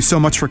advice. Thank you so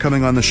much for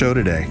coming on the show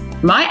today.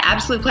 My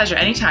absolute pleasure.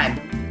 Anytime.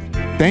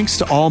 Thanks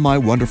to all my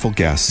wonderful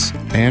guests,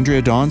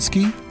 Andrea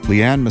Donsky,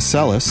 Leanne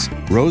Macelis,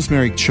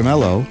 Rosemary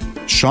Chamello,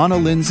 Shauna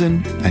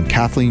Linson, and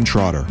Kathleen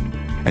Trotter.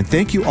 And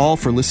thank you all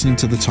for listening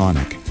to The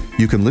Tonic.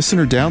 You can listen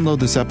or download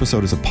this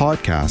episode as a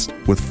podcast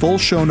with full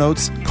show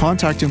notes,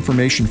 contact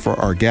information for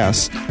our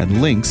guests,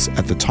 and links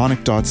at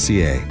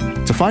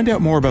thetonic.ca. To find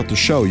out more about the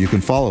show, you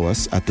can follow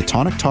us at The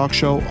Tonic Talk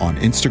Show on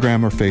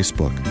Instagram or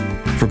Facebook.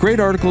 For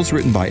great articles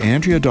written by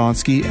Andrea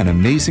Donsky and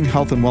amazing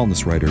health and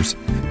wellness writers,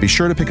 be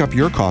sure to pick up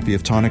your copy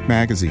of Tonic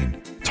Magazine.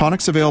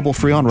 Tonic's available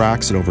free on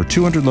racks at over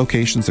 200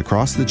 locations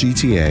across the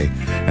GTA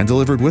and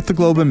delivered with the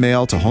Globe and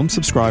Mail to home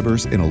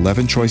subscribers in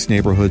 11 choice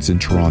neighborhoods in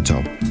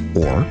Toronto.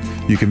 Or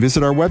you can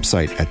visit our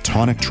website at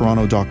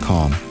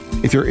tonictoronto.com.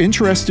 If you're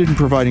interested in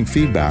providing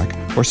feedback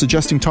or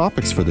suggesting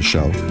topics for the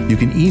show, you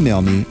can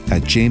email me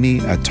at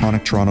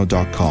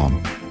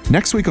jamie@tonictoronto.com.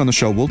 Next week on the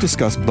show, we'll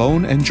discuss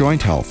bone and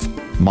joint health,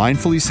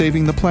 mindfully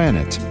saving the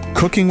planet,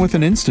 cooking with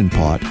an Instant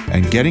Pot,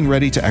 and getting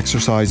ready to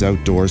exercise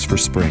outdoors for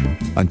spring.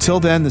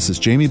 Until then, this is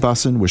Jamie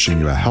Bussin wishing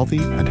you a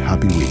healthy and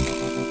happy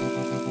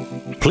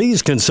week.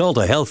 Please consult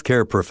a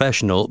healthcare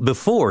professional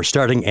before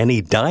starting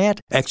any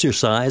diet,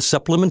 exercise,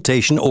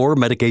 supplementation, or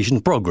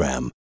medication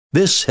program.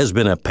 This has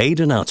been a paid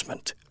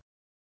announcement.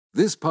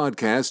 This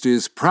podcast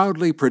is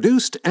proudly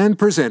produced and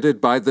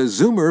presented by the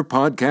Zoomer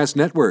Podcast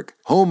Network,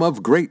 home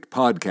of great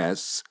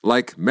podcasts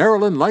like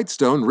Marilyn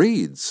Lightstone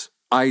Reads,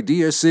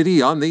 Idea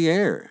City on the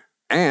Air,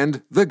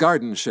 and The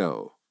Garden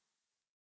Show.